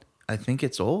bad. I think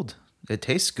it's old. It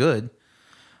tastes good,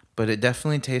 but it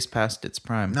definitely tastes past its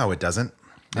prime. No, it doesn't.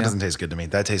 That doesn't taste good to me.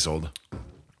 That tastes old.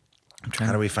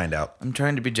 How do we find out? I'm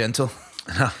trying to be gentle.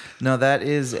 No, that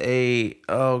is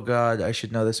oh God, I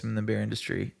should know this from the beer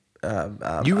industry.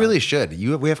 You really should.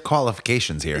 We have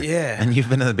qualifications here. Yeah. And you've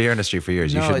been in the beer industry for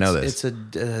years. You should know this.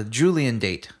 It's a Julian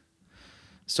date.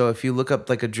 So if you look up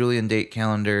like a Julian date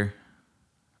calendar,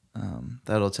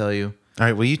 that'll tell you. All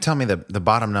right. Will you tell me the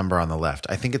bottom number on the left?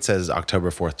 I think it says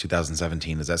October 4th,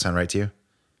 2017. Does that sound right to you?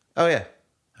 Oh yeah.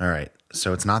 All right.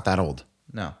 So it's not that old.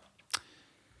 No.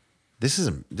 This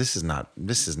is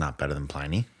not better than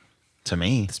Pliny, to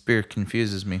me. This beer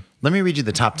confuses me. Let me read you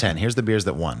the top 10. Here's the beers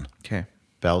that won. Okay.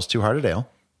 Bell's Two-Hearted Ale.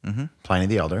 Mm-hmm. Pliny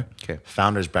the Elder. Okay.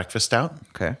 Founder's Breakfast Stout.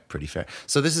 Okay. Pretty fair.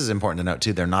 So this is important to note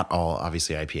too. They're not all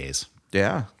obviously IPAs.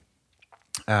 Yeah.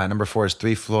 Number 4 is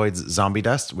Three Floyd's Zombie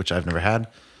Dust, which I've never had.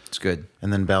 It's good.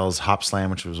 And then Bell's Hop Slam,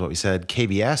 which was what we said.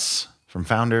 KBS from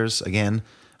Founders again.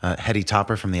 Heady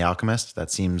Topper from The Alchemist. That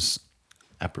seems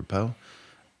apropos.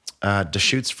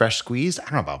 Deschutes Fresh Squeezed. I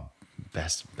don't know about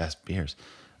best beers.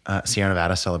 Sierra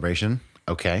Nevada Celebration.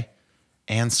 Okay.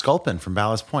 And Sculpin from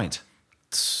Ballast Point.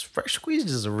 Fresh Squeezed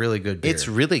is a really good beer. It's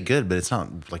really good, but it's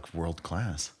not like world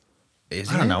class. I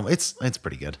don't know. It's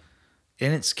pretty good.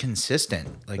 And it's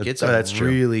consistent. Like it's that's true.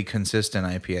 really consistent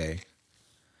IPA.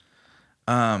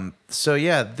 So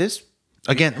yeah, this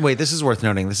again. Wait, this is worth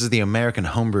noting. This is the American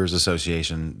Homebrewers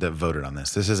Association that voted on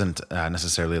this. This isn't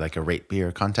necessarily like a rate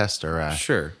beer contest or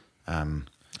sure an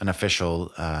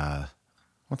official.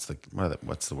 What's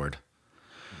the word?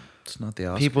 It's not the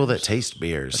Oscars. People that taste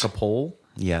beers. Like a poll.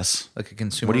 Yes. Like a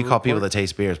consumer. What do you call people report? that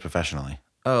taste beers professionally?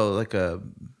 Oh, like a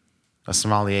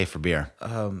sommelier for beer.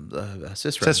 A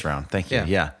Cicerone. Cicerone. Thank you.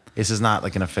 Yeah. This is not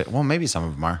like an official. Well, maybe some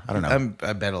of them are. I don't know.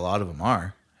 I bet a lot of them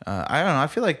are. I don't know. I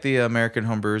feel like the American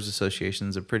Homebrewers Association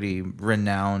is a pretty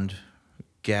renowned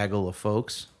gaggle of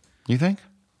folks. You think?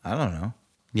 I don't know.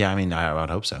 Yeah, I mean, I would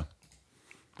hope so.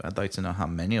 I'd like to know how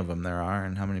many of them there are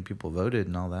and how many people voted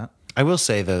and all that. I will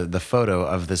say the photo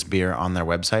of this beer on their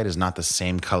website is not the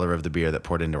same color of the beer that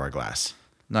poured into our glass.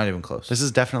 Not even close. This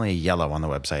is definitely yellow on the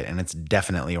website, and it's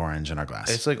definitely orange in our glass.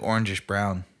 It's like orangish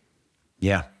brown.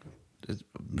 Yeah. It's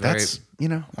That's,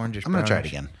 orangish I'm going to try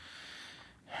it brownish. again.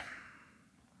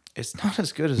 It's not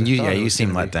as good as I You, thought yeah, it you was seem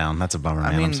gonna let be. down. That's a bummer,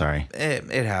 man. I'm sorry.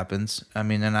 It happens. I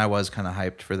mean, and I was kind of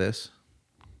hyped for this.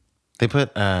 They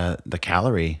put the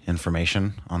calorie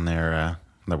information on their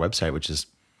website, which is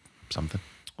something.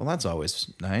 Well, that's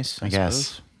always nice. I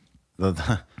guess.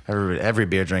 Every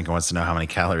beer drinker wants to know how many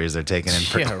calories they're taking in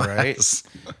per Yeah, glass.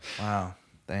 right? Wow.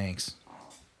 Thanks.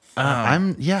 I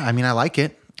mean, I like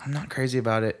it. I'm not crazy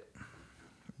about it.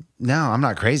 No, I'm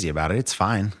not crazy about it. It's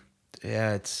fine.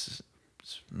 Yeah, it's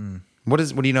What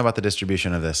do you know about the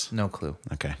distribution of this? no clue.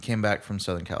 Okay. Came back from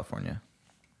Southern California.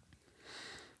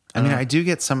 I mean, I do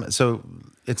get some. So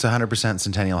it's 100%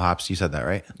 Centennial hops. You said that,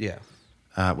 right? Yeah.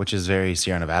 Which is very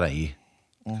Sierra Nevada-y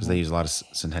because they use a lot of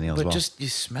Centennial as But well. just you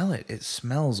smell it. It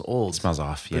smells old. It smells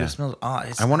off. But Yeah. it smells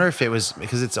odd. I wonder if it was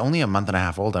because it's only a month and a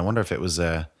half old. I wonder if it was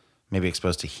maybe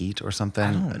exposed to heat or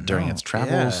something during its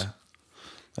travels. Yeah.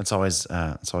 It's always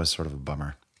sort of a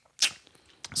bummer.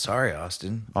 Sorry,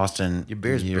 Austin. Austin, Your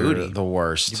beer's you're booty. the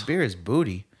worst. Your beer is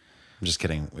booty. I'm just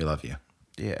kidding. We love you.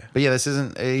 Yeah. But yeah, this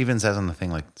isn't. It even says on the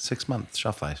thing like 6 months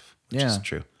shelf life, which is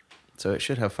true. So it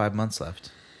should have 5 months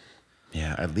left.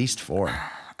 Yeah, at least 4.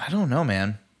 I don't know,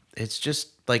 man. It's just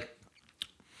like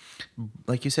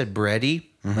you said, bready,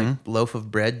 like loaf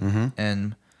of bread,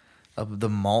 and the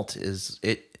malt is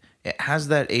it has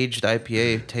that aged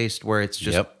IPA taste where it's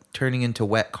just turning into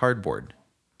wet cardboard.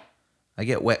 I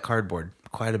get wet cardboard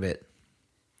quite a bit.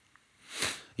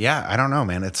 Yeah, I don't know,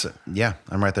 man.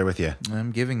 I'm right there with you.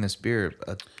 I'm giving this beer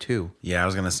a 2. Yeah, I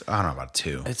was gonna. I don't know about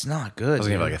 2. It's not good. I was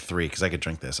gonna give it like a 3 because I could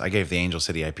drink this. I gave the Angel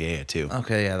City IPA a 2.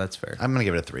 Okay, yeah, that's fair. I'm gonna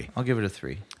give it a 3. I'll give it a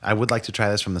 3. I would like to try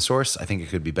this from the source. I think it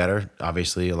could be better.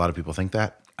 Obviously, a lot of people think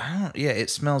that. Yeah,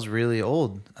 it smells really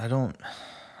old. I don't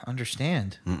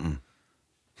understand.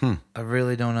 I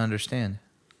really don't understand.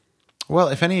 Well,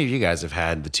 if any of you guys have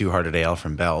had the Two-Hearted Ale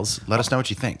from Bell's, let us know what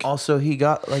you think. Also, he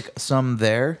got like some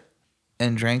there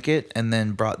and drank it and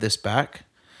then brought this back.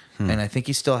 And I think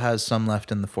he still has some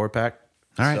left in the 4-pack.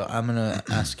 All right. So I'm going to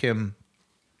ask him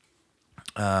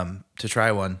to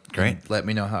try one. Great. Let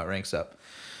me know how it ranks up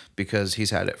because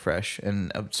he's had it fresh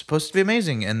and it's supposed to be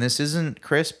amazing. And this isn't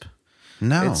crisp.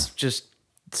 No. It's just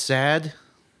sad.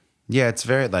 Yeah, it's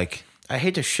very like... I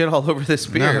hate to shit all over this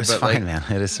beer, No, it's but fine, man.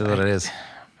 It is what it is.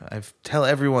 I tell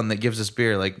everyone that gives us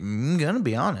beer, like, I'm going to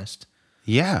be honest.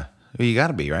 Yeah. Well, you got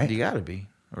to be, right? You got to be,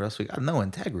 or else we got no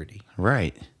integrity.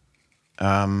 Right.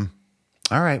 All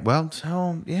right. Well,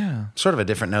 so, yeah. Sort of a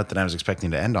different note than I was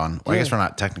expecting to end on. Well, I guess we're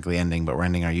not technically ending, but we're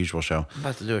ending our usual show. I'm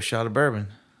about to do a shot of bourbon.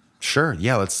 Sure.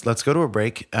 Yeah, let's go to a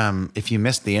break. If you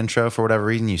missed the intro for whatever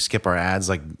reason, you skip our ads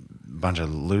like a bunch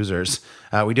of losers.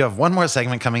 We do have one more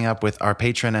segment coming up with our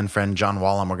patron and friend John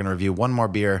Wallum. We're going to review one more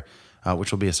beer,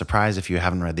 which will be a surprise if you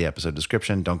haven't read the episode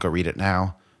description. Don't go read it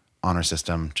now. Honor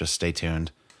system. Just stay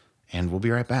tuned. And we'll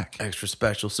be right back. Extra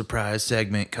special surprise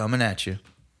segment coming at you.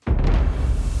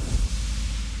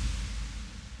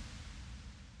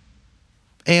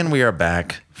 And we are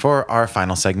back for our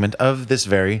final segment of this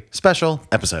very special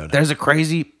episode. There's a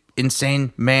crazy,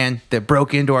 insane man that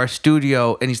broke into our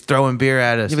studio and he's throwing beer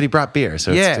at us. Yeah, but he brought beer,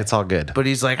 so it's all good. But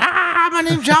he's like, my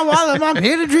name's John Wallum. I'm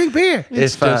here to drink beer.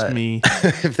 It's just me.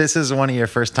 If this is one of your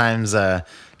first times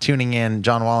tuning in,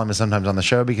 John Wallum is sometimes on the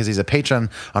show because he's a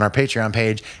patron on our Patreon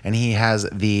page, and he has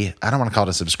I don't want to call it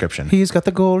a subscription. He's got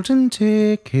the golden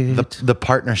ticket. The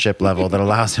partnership level that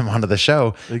allows him onto the show,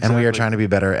 Exactly. and we are trying to be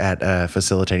better at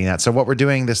facilitating that. So what we're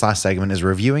doing this last segment is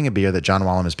reviewing a beer that John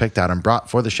Wallum has picked out and brought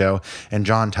for the show. And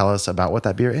John, tell us about what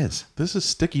that beer is. This is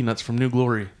Sticky Nuts from New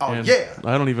Glory. Oh, and yeah.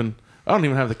 I don't even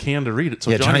have the can to read it. So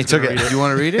Yeah, Johnny Johnny's took gonna it. read You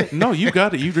want to read it? No, you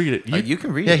got it. You read it. You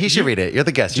can read Yeah, it. he should read it. You're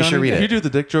the guest. You Johnny, should read You it. do the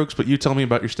dick jokes, but you tell me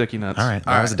about your Sticky Nuts. All right.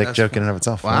 That was a dick that's joke in fine. and of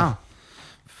itself. Wow.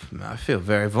 I feel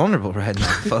very vulnerable right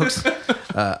now, folks.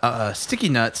 Sticky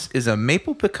Nuts is a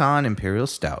maple pecan imperial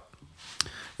stout.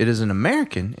 It is an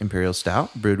American imperial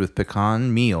stout brewed with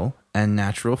pecan meal and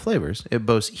natural flavors. It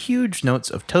boasts huge notes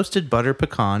of toasted butter,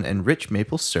 pecan, and rich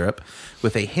maple syrup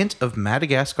with a hint of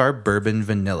Madagascar bourbon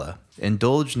vanilla.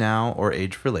 Indulge now or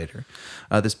age for later.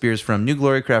 This beer is from New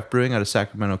Glory Craft Brewing out of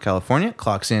Sacramento, California.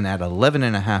 Clocks in at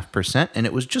 11.5%, and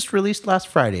it was just released last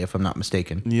Friday, if I'm not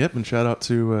mistaken. Yep, and shout out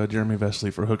to Jeremy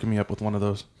Vesley for hooking me up with one of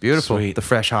those. Beautiful. Sweet. The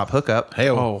fresh hop hookup. Hey,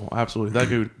 Oh, absolutely. That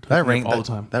dude that hooked me ring up all the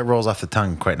time. That rolls off the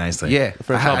tongue quite nicely. Yeah.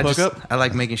 fresh hop hookup? I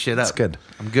like making shit up. That's good.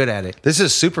 I'm good at it. This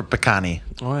is super pecan-y.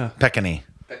 Oh yeah. Pecan-y.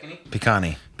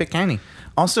 Pecan-y. Pecan-y.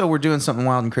 Also, we're doing something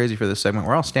wild and crazy for this segment.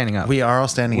 We're all standing up. We are all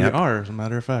standing We up. are, as a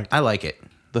matter of fact. I like it.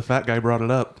 The fat guy brought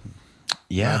it up.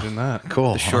 Yeah. Imagine that.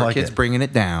 Cool. The short I like kid's it. bringing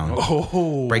it down.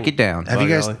 Oh, Break it down. Have you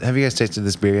By guys golly. tasted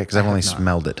this beer yet? Because I've only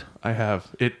smelled it. I have.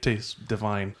 It tastes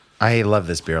divine. I love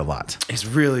this beer a lot. It's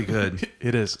really good.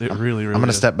 It is. It really, really. I'm going to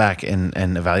is. step back and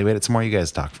evaluate it some more. You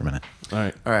guys talk for a minute. All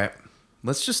right. All right.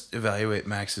 Let's just evaluate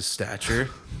Max's stature.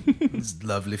 His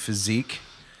lovely physique.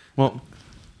 Well,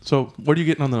 so what are you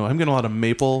getting on the nose? I'm getting a lot of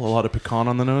maple, a lot of pecan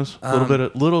on the nose, a little bit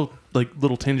of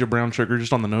little tinge of brown sugar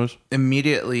just on the nose.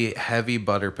 Immediately heavy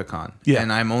butter pecan. Yeah.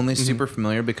 And I'm only super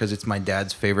familiar because it's my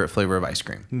dad's favorite flavor of ice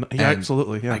cream. Yeah, And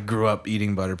absolutely. Yeah. I grew up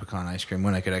eating butter pecan ice cream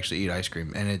when I could actually eat ice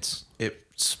cream. And it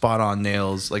spot on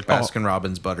nails like Baskin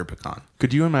Robbins butter pecan.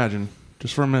 Could you imagine,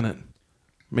 just for a minute,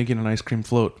 making an ice cream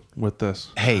float with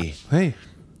this? Hey, Hey.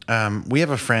 we have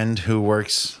a friend who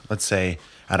works, let's say,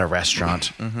 at a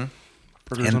restaurant.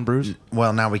 Burgers and brews?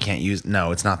 Well, now we can't use...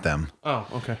 No, it's not them. Oh,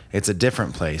 okay. It's a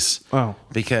different place. Oh.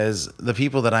 Because the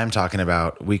people that I'm talking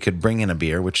about, we could bring in a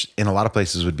beer, which in a lot of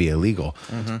places would be illegal.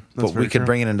 But we very could true.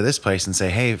 bring it into this place and say,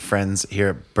 hey, friends here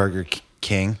at Burger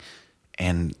King,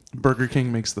 and Burger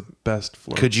King makes the best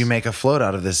floats. could you make a float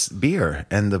out of this beer?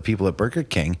 And the people at Burger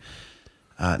King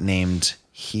named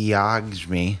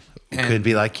Hyagmi And could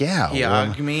be like, yeah,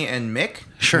 Hyagmi and Mick.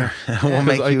 sure, we'll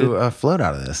make you a float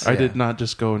out of this. I did not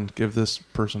just go and give this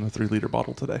person a 3-liter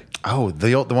bottle today. Oh,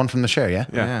 the one from the share, yeah?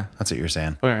 Yeah. That's what you were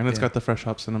saying. Oh, yeah, and it's got the Fresh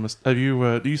Hop Cinema. Have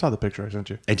you? You saw the picture I sent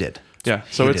you? I did. Yeah.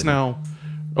 So He it's didn't. now.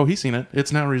 Oh, he's seen it.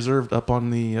 It's now reserved up on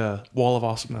the Wall of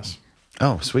Awesomeness.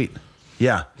 Oh, sweet.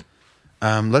 Yeah.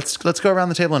 Let's go around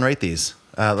the table and rate these.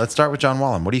 Let's start with John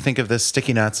Wallen. What do you think of this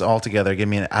Sticky Nuts altogether? Give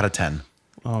me an out of 10.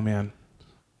 Oh man.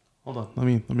 Hold on. Let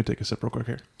me take a sip real quick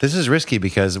here. This is risky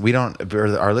because we don't,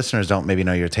 or our listeners don't maybe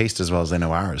know your taste as well as they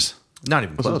know ours. Not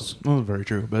even close. Well, very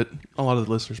true. But a lot of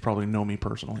the listeners probably know me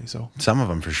personally, so. Some of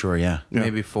them for sure, yeah.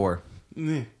 Maybe 4.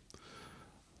 Yeah.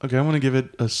 Okay, I'm going to give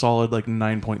it a solid like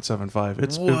 9.75.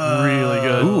 It's really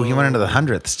good. Ooh, he went into the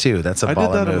hundredths too. That's a I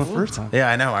baller did that on move. the first time.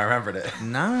 Yeah, I know. I remembered it.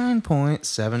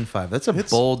 9.75. That's a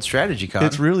bold strategy, Colin.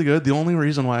 It's really good. The only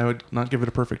reason why I would not give it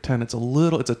a perfect 10, it's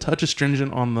a touch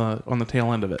astringent on the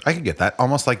tail end of it. I could get that.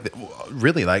 Almost like,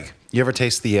 really like, you ever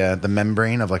taste the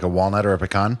membrane of like a walnut or a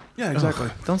pecan? Yeah, exactly.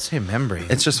 Don't say membrane.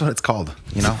 It's just what it's called.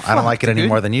 You know, I don't like it any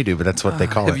more than you do, but that's what they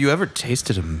call it. Have you ever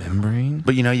tasted a membrane?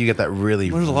 But you know, you get that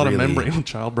really, There's a lot of really membrane in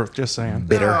childbirth, just saying.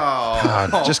 bitter.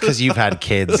 God, just because you've had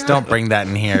kids, don't bring that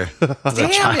in here. Damn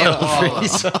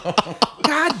it!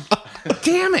 God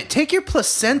damn it! Take your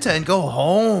placenta and go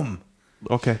home.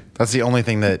 Okay. That's the only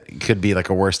thing that could be like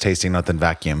a worse tasting nut than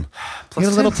vacuum. You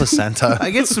get a little placenta.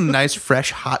 I get some nice, fresh,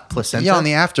 hot placenta. Yeah, on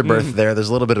the afterbirth there's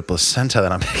a little bit of placenta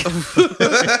that I'm picking.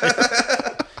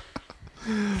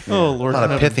 Oh, Lord. A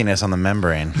lot of pithiness on the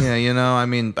membrane. Yeah, you know, I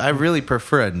mean, I really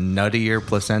prefer a nuttier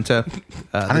placenta.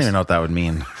 I don't even know what that would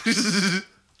mean.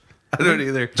 I don't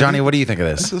either. Johnny, what do you think of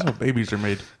this? This is how babies are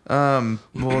made.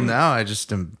 Well, now I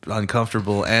just am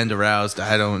uncomfortable and aroused.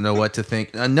 I don't know what to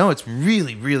think. No, it's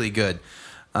really, really good.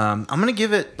 I'm going to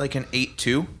give it like an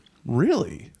 8.2.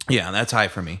 Really? Yeah, that's high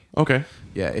for me. Okay.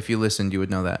 Yeah, if you listened, you would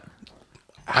know that.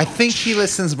 I think he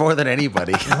listens more than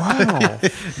anybody. Wow.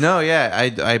 No,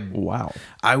 yeah, Wow.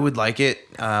 I would like it.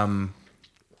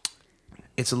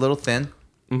 It's a little thin.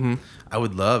 Mm-hmm. I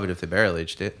would love it if they barrel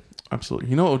aged it. Absolutely.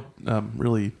 You know what would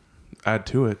really add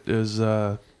to it is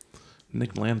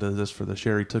Nick Land does this for the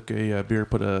sherry. Took a beer,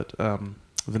 put a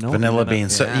vanilla bean in it.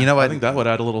 So Yeah. you know what? I think that would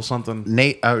add a little something.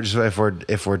 Nate, if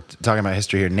we're talking about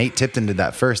history here, Nate Tipton did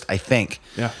that first, I think.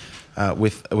 Yeah.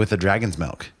 With the dragon's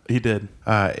milk. He did.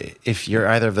 If you're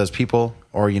either of those people,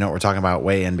 or you know what we're talking about,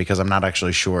 weigh in because I'm not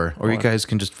actually sure. Or you guys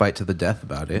can just fight to the death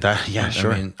about it. Yeah,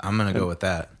 sure. I mean, I'm going to go with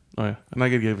that. Oh yeah, and I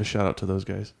could give a shout out to those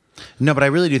guys. No, but I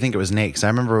really do think it was Nate because I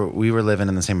remember we were living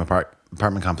in the same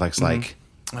apartment complex like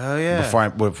Oh, yeah. before I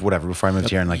moved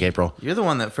here in like April. You're the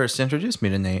one that first introduced me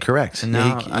to Nate. Correct. And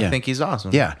now Yeah, I think he's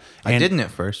awesome. Yeah. I And- didn't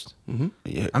at first.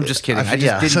 Yeah, I'm just kidding. I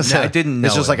yeah, didn't know.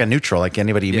 It's just him. like a neutral. Like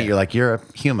anybody you Yeah. meet, you're like, you're a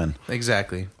human.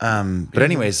 Exactly. But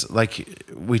anyways, like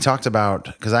we talked about,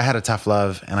 because I had a tough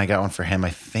love and I got one for him. I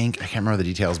think I can't remember the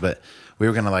details, but we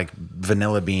were gonna like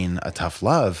vanilla bean a tough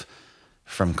love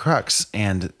from Crux,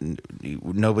 and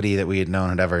nobody that we had known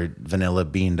had ever vanilla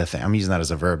beaned a thing. I'm using that as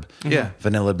a verb. Yeah.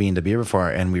 Vanilla beaned a beer before,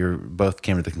 and we were both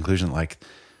came to the conclusion like,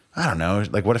 I don't know,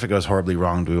 like what if it goes horribly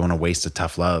wrong? Do we want to waste a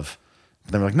tough love?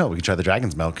 But then we're like, no, we can try the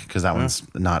dragon's milk because that one's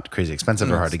not crazy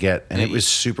expensive or hard to get, and it was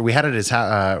super. We had it at his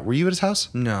house. Were you at his house?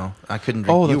 No, I couldn't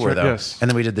drink. Oh, You that's were right, though. yes. And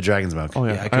then we did the dragon's milk. Oh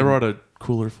yeah, Yeah, I I couldn't- brought a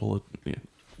cooler full of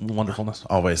wonderfulness.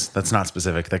 Always. That's not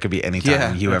specific. That could be any time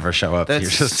Yeah. you ever show up. That's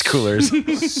You're just coolers.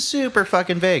 super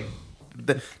fucking vague.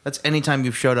 That's any time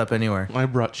you've showed up anywhere. I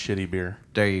brought shitty beer.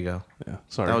 There you go. Yeah,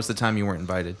 sorry. That was the time you weren't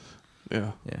invited.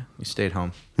 yeah. Yeah, you stayed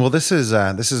home. Well, this is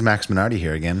Max Minardi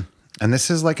here again, and this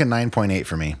is like a 9.8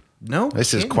 for me. No,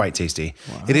 This is kidding. quite tasty.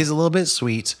 It is a little bit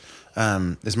sweet.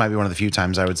 This might be one of the few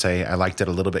times I would say I liked it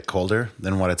a little bit colder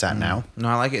than what it's at now. No,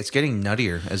 I like it. It's getting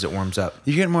nuttier as it warms up.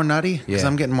 You getting more nutty? Because Yeah.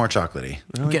 I'm getting more chocolatey.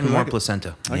 I'm getting more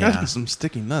placenta. I Yeah. got some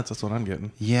sticky nuts. That's what I'm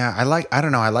getting. Yeah, I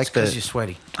don't know. I like Because you're the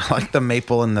sweaty. I like the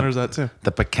maple and There's that too.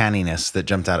 the pecaniness that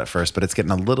jumped out at first, but it's getting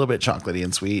a little bit chocolatey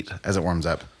and sweet as it warms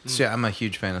up. So yeah, I'm a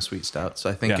huge fan of sweet stouts. So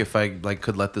I think Yeah. if I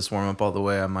could let this warm up all the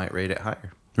way, I might rate it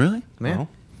higher. Really? Man,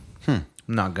 I'm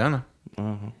not gonna,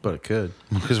 but it could.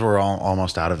 Because we're all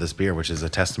almost out of this beer, which is a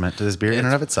testament to this beer in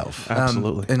and of itself.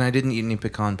 Absolutely. And I didn't eat any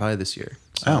pecan pie this year.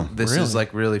 So Oh, this really? is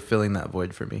like really filling that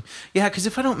void for me. Yeah, because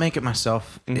if I don't make it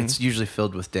myself, it's usually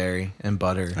filled with dairy and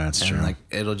butter. That's and true. Like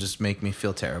it'll just make me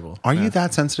feel terrible. Are you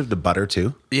that sensitive to butter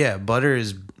too? Yeah, butter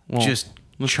is Well, just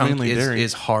it's chunk mainly dairy.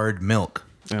 is hard milk.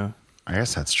 Yeah. I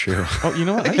guess that's true. Oh, you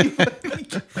know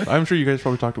what? I'm sure you guys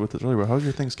probably talked about this earlier. But how was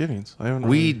your Thanksgivings? I haven't.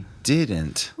 We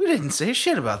didn't. We didn't say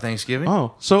shit about Thanksgiving.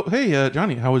 Oh, so hey,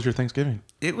 Johnny, how was your Thanksgiving?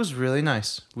 It was really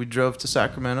nice. We drove to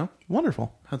Sacramento,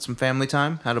 Wonderful. had some family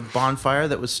time, had a bonfire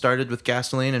that was started with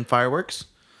gasoline and fireworks. It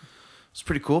was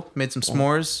pretty cool. Made some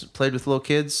s'mores, played with little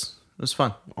kids. It was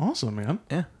fun. Awesome, man.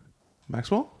 Yeah.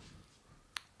 Maxwell?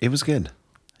 It was good.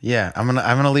 Yeah, I'm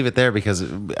gonna leave it there because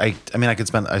I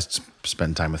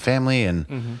spend time with family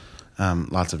and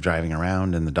lots of driving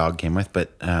around, and the dog came with,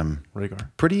 but Rhaegar.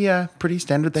 pretty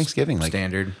standard Thanksgiving. Like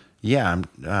Standard. yeah,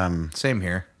 Same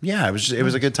here. yeah. It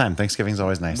was a good time. Thanksgiving's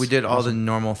always nice. We did all the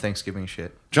normal Thanksgiving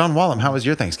shit. John Wallum, how was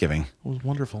your Thanksgiving? It was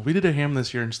wonderful. We did a ham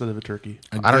this year instead of a turkey.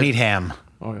 I don't eat ham.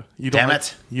 Oh, yeah. You don't Damn like,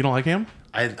 it. You don't like ham?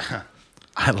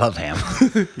 I love ham.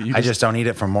 I just don't eat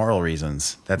it for moral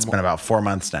reasons. That's been about 4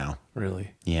 months now.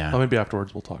 Really? Yeah. Well, maybe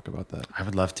afterwards we'll talk about that. I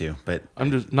would love to, but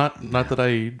I'm just not that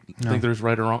I think there's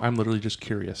right or wrong. I'm literally just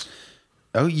curious.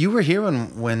 oh, you were here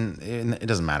when it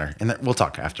doesn't matter, and we'll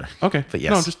talk after. Okay. but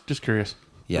yes, No, just curious.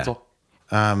 Yeah. That's all.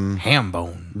 Ham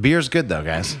bone. beer's good though,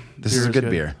 guys. This is a good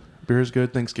beer. Beer is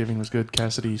good. Thanksgiving was good.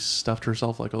 Cassidy stuffed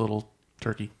herself like a little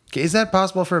turkey. Is that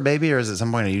possible for a baby, or is it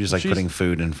some point are you just like She's- putting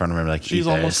food in front of her like She's eat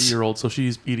almost this? a year old, so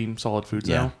she's eating solid foods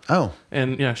Yeah. now. Oh,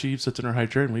 And yeah, she sits in her high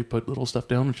chair and we put little stuff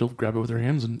down and she'll grab it with her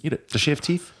hands and eat it. does she have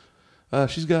teeth?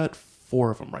 She's got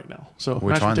 4 of them right now. So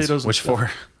Which mashed ones? potatoes. and Which stuff.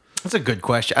 4? That's a good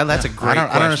question. That's a great I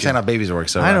question. don't understand how babies work.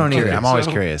 So I don't either. I'm always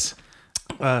So- curious.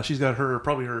 She's got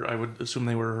probably her, I would assume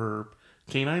they were her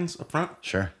canines up front.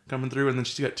 Sure. Coming through, and then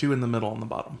she's got 2 in the middle on the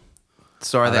bottom.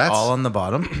 So are they that's- all on the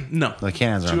bottom? No. The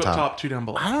canines are 2 on up top. top, 2 down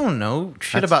below. I don't know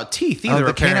shit about teeth either. Oh,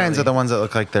 the canines apparently. are the ones that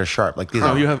look like they're sharp. Like these. No,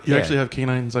 are, you yeah. actually have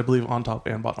canines, I believe, on top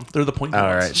and bottom. They're the pointy Oh, all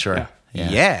ones. right, sure. Yeah.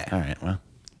 Yeah. All right. Well,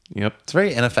 Yep. it's a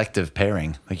very ineffective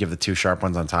pairing. Like you have the 2 sharp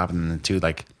ones on top, and then the 2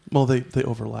 like. Well, they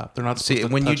overlap. They're not. See, supposed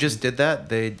to when you touch just did that,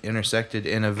 they intersected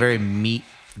in a very meat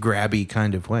grabby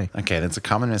kind of way. Okay, that's a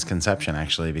common misconception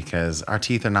actually, because our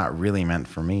teeth are not really meant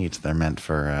for meat. They're meant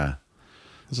for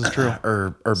This is true.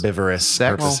 herbivorous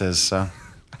Sex? purposes. So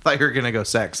I thought you were gonna go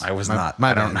sex. I was My- not.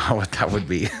 my I don't bad. know what that would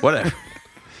be. Whatever.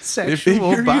 If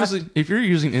you're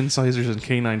using incisors and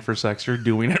canine for sex, you're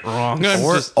doing it wrong. I'm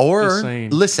just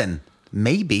saying. Listen,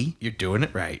 maybe You're doing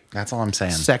it right. that's all I'm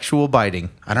saying. Sexual biting.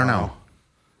 I don't know.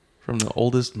 From the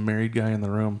oldest married guy in the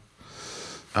room.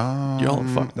 Y'all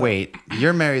fucked up. Wait,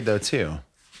 you're married though too,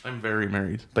 I'm very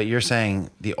married. but you're saying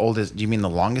the oldest. Do you mean the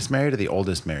longest married or the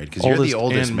oldest married? Because you're the Oldest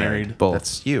oldest and married. married. Both.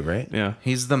 That's you, right? Yeah.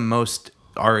 He's the most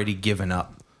already given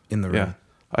up in the room.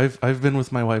 Yeah. I've been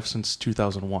with my wife since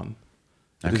 2001.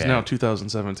 It is Okay. now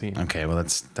 2017. Okay, well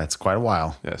that's quite a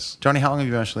while. Yes. Johnny, how long have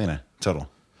you been with Shalina total?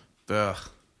 Ugh.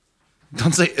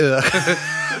 Don't say ugh.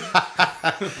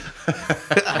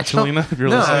 Angelina, if you're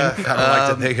listening. I don't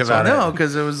like to think about No, it.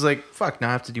 because it was like, fuck, now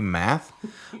I have to do math.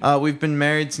 We've been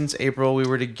married since April. We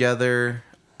were together.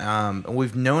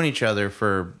 We've known each other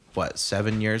for,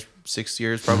 7 years, 6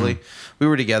 years probably. We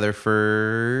were together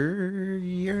for a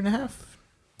year and a half,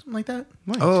 something like that.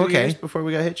 Oh, 2 okay. years before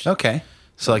we got hitched. Okay,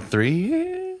 so like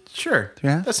 3. Sure.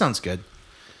 Yeah. That sounds good.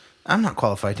 I'm not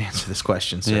qualified to answer this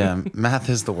question. So. Yeah, math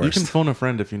is the You worst. can phone a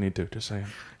friend if you need to. Just saying.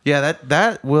 Yeah,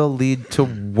 that will lead to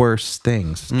worse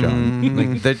things, John.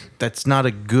 Like that's not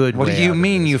a good What way do you out of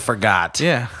mean this. you forgot?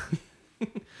 Yeah.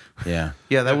 Yeah.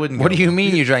 Yeah, that wouldn't What go do you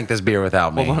mean you drank this beer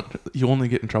without me? Hold on. You only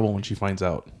get in trouble when she finds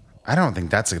out. I don't think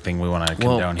that's a thing we want to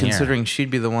Well, condone here. considering she'd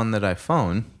be the one that I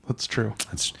phone, That's true.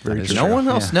 That's Very that is true. no true. one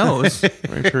else Yeah. knows.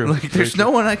 Very true. Like, Very there's true.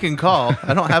 no one I can call.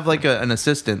 I don't have like an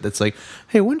assistant that's like,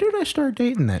 hey, when did I start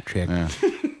dating that chick? Yeah.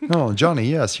 Oh, Johnny,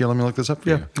 yes. Here, let me look this up for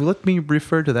you. Let me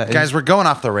refer to that. Guys, we're going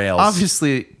off the rails.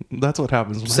 obviously, That's what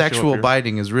happens. When I show sexual up here.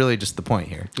 biting is really just the point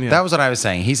here. Yeah. That was what I was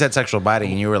saying. He said sexual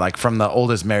biting, and you were like, from the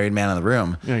oldest married man in the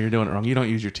room. Yeah, you're doing it wrong. You don't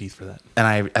use your teeth for that. And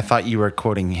I thought you were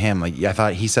quoting him. Like, I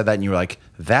thought he said that, and you were like,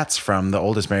 that's from the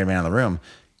oldest married man in the room.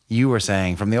 You were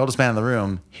saying, from the oldest man in the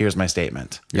room, here's my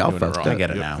statement. Y'all doing it fucked wrong. I up.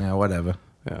 get it now. Yeah, whatever.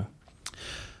 Yeah.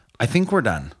 I think we're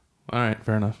done. All right.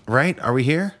 Fair enough. Right? Are we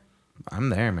here? I'm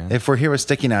there, man. If we're here with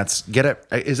Sticky Nuts, get it.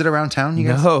 Is it around town, you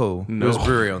guys? No, it was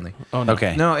brewery only. Oh no.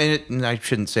 Okay. No, and I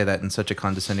shouldn't say that in such a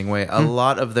condescending way. A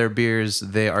lot of their beers,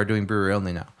 they are doing brewery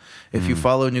only now. If you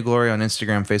follow New Glory on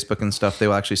Instagram, Facebook, and stuff, they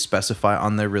will actually specify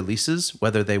on their releases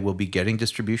whether they will be getting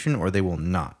distribution or they will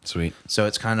not. Sweet. So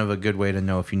it's kind of a good way to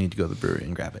know if you need to go to the brewery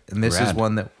and grab it. And this is Rad.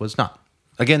 one that was not.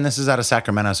 Again, this is out of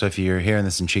Sacramento, so if you're hearing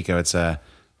this in Chico, it's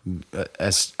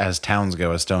as towns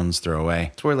go, a stone's throw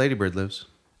away. It's where Ladybird lives.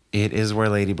 It is where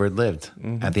Lady Bird lived.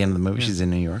 At the end of the movie, she's in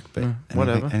New York, but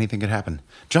whatever. anything could happen.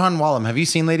 John Wallum, have you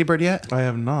seen Lady Bird yet? I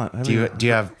have not. Do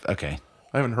you have? Okay,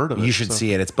 I haven't heard of it. you should so-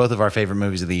 see it. It's both of our favorite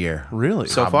movies of the year. Really?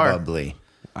 So far. Probably.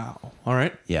 Wow. All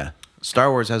right. Yeah. Star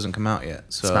Wars hasn't come out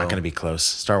yet. So It's not going to be close.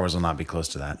 Star Wars will not be close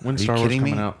to that. When's Are you Star Wars kidding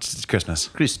me? coming out? It's Christmas.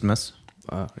 Christmas.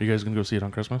 Are you guys gonna go see it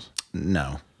on Christmas?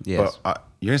 No. Yes. But,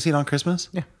 you're gonna see it on Christmas?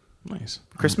 Yeah. Nice.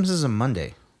 Christmas is a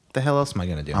Monday. What the hell else am I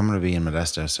gonna do? I'm gonna be in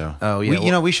Modesto, so. Oh, yeah,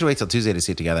 We, we should wait till Tuesday to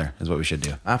see it together. Is what we should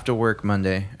do. After work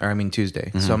Monday,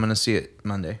 Tuesday. So I'm gonna see it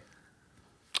Monday.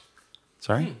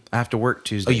 Sorry. I have to work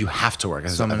Tuesday. Oh, you have to work.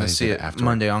 So I'm gonna see it after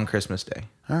Monday on Christmas Day.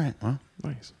 All right. Well,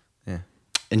 Nice. Yeah.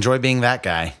 enjoy being that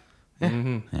guy.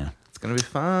 Yeah. It's gonna be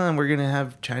fun. We're gonna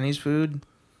have Chinese food.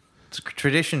 It's a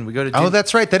tradition. We go to. Oh,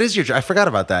 that's right. That is your. I forgot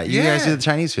about that. You guys do the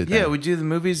Chinese food. Yeah, Then. we do the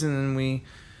movies and then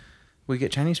we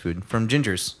get Chinese food from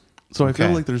Ginger's. So I feel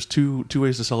Okay. like there's two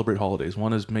ways to celebrate holidays.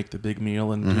 One is make the big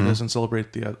meal and do this and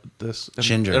celebrate this. And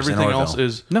Ginger's in everything else Orville.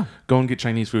 is go and get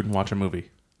Chinese food and watch a movie.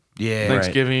 Yeah.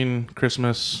 Thanksgiving,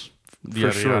 Christmas,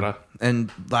 yada yada.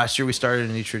 And last year we started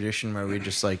a new tradition where we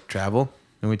just like travel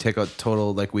and we take a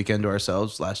total like weekend to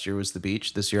ourselves. Last year was the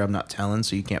beach. This year I'm not telling,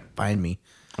 so you can't find me.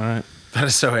 All right. That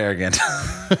is so arrogant.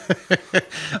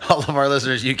 All of our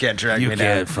listeners, you can't track me down.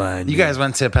 can't find You me. guys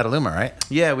went to Petaluma, right?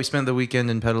 Yeah, we spent the weekend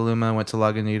in Petaluma, went to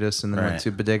Lagunitas, and then Right. went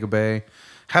to Bodega Bay.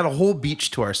 Had a whole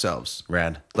beach to ourselves.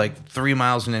 Rad. Like 3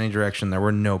 miles in any direction. There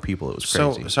were no people. It was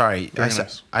crazy. So sorry, Very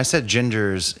nice. I said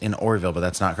Ginger's in Orville, but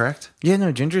that's not correct. Yeah,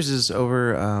 no, Ginger's is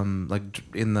over like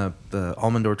in the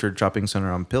Almond Orchard Shopping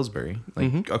Center on Pillsbury,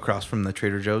 like across from the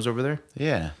Trader Joe's over there.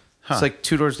 Yeah. Huh. It's like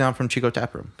 2 doors down from Chico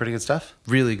Tap Room. pretty good stuff.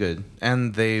 Really good.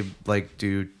 And they like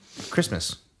do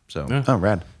Christmas. So Yeah. Oh,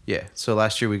 rad. yeah. So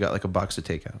last year we got like a box of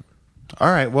takeout.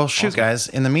 All right. Well, shoot, guys.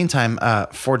 In the meantime,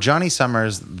 for Johnny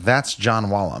Summers, that's John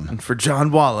Wallum. And for John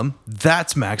Wallum,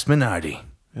 that's Max Minardi.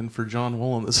 And for John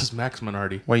Woolen, this is Max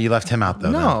Minardi. Well, you left him out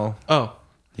though. No. Oh,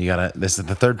 then. You gotta. This is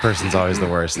the third person's always the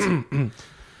worst.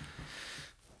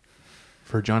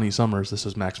 for Johnny Summers, this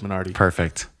is Max Minardi.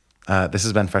 Perfect. This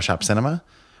has been Fresh Hop Cinema.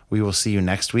 We will see you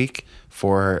next week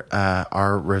for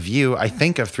our review, I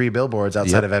think, of 3 billboards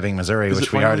outside of Ebbing, Missouri, Is which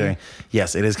it we are finally? doing.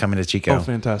 Yes, it is coming to Chico. Oh,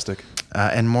 fantastic.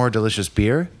 And more delicious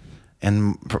beer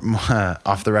and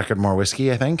off the record, more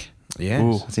whiskey, I think. Yeah.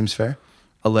 Ooh. Seems fair.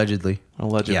 Allegedly.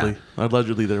 Allegedly. Yeah.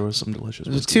 Allegedly, there was some delicious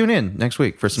Just whiskey. tune in next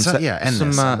week for some end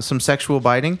this. some sexual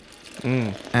biting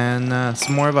and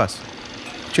some more of us.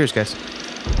 Cheers, guys.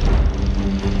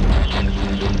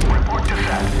 Report to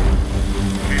set.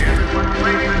 Everyone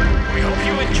ready? We hope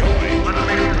you enjoy. Let's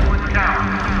make this one count.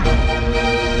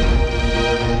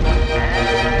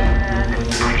 And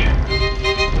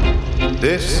action.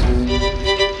 This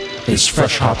is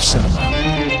Fresh Hop Cinema.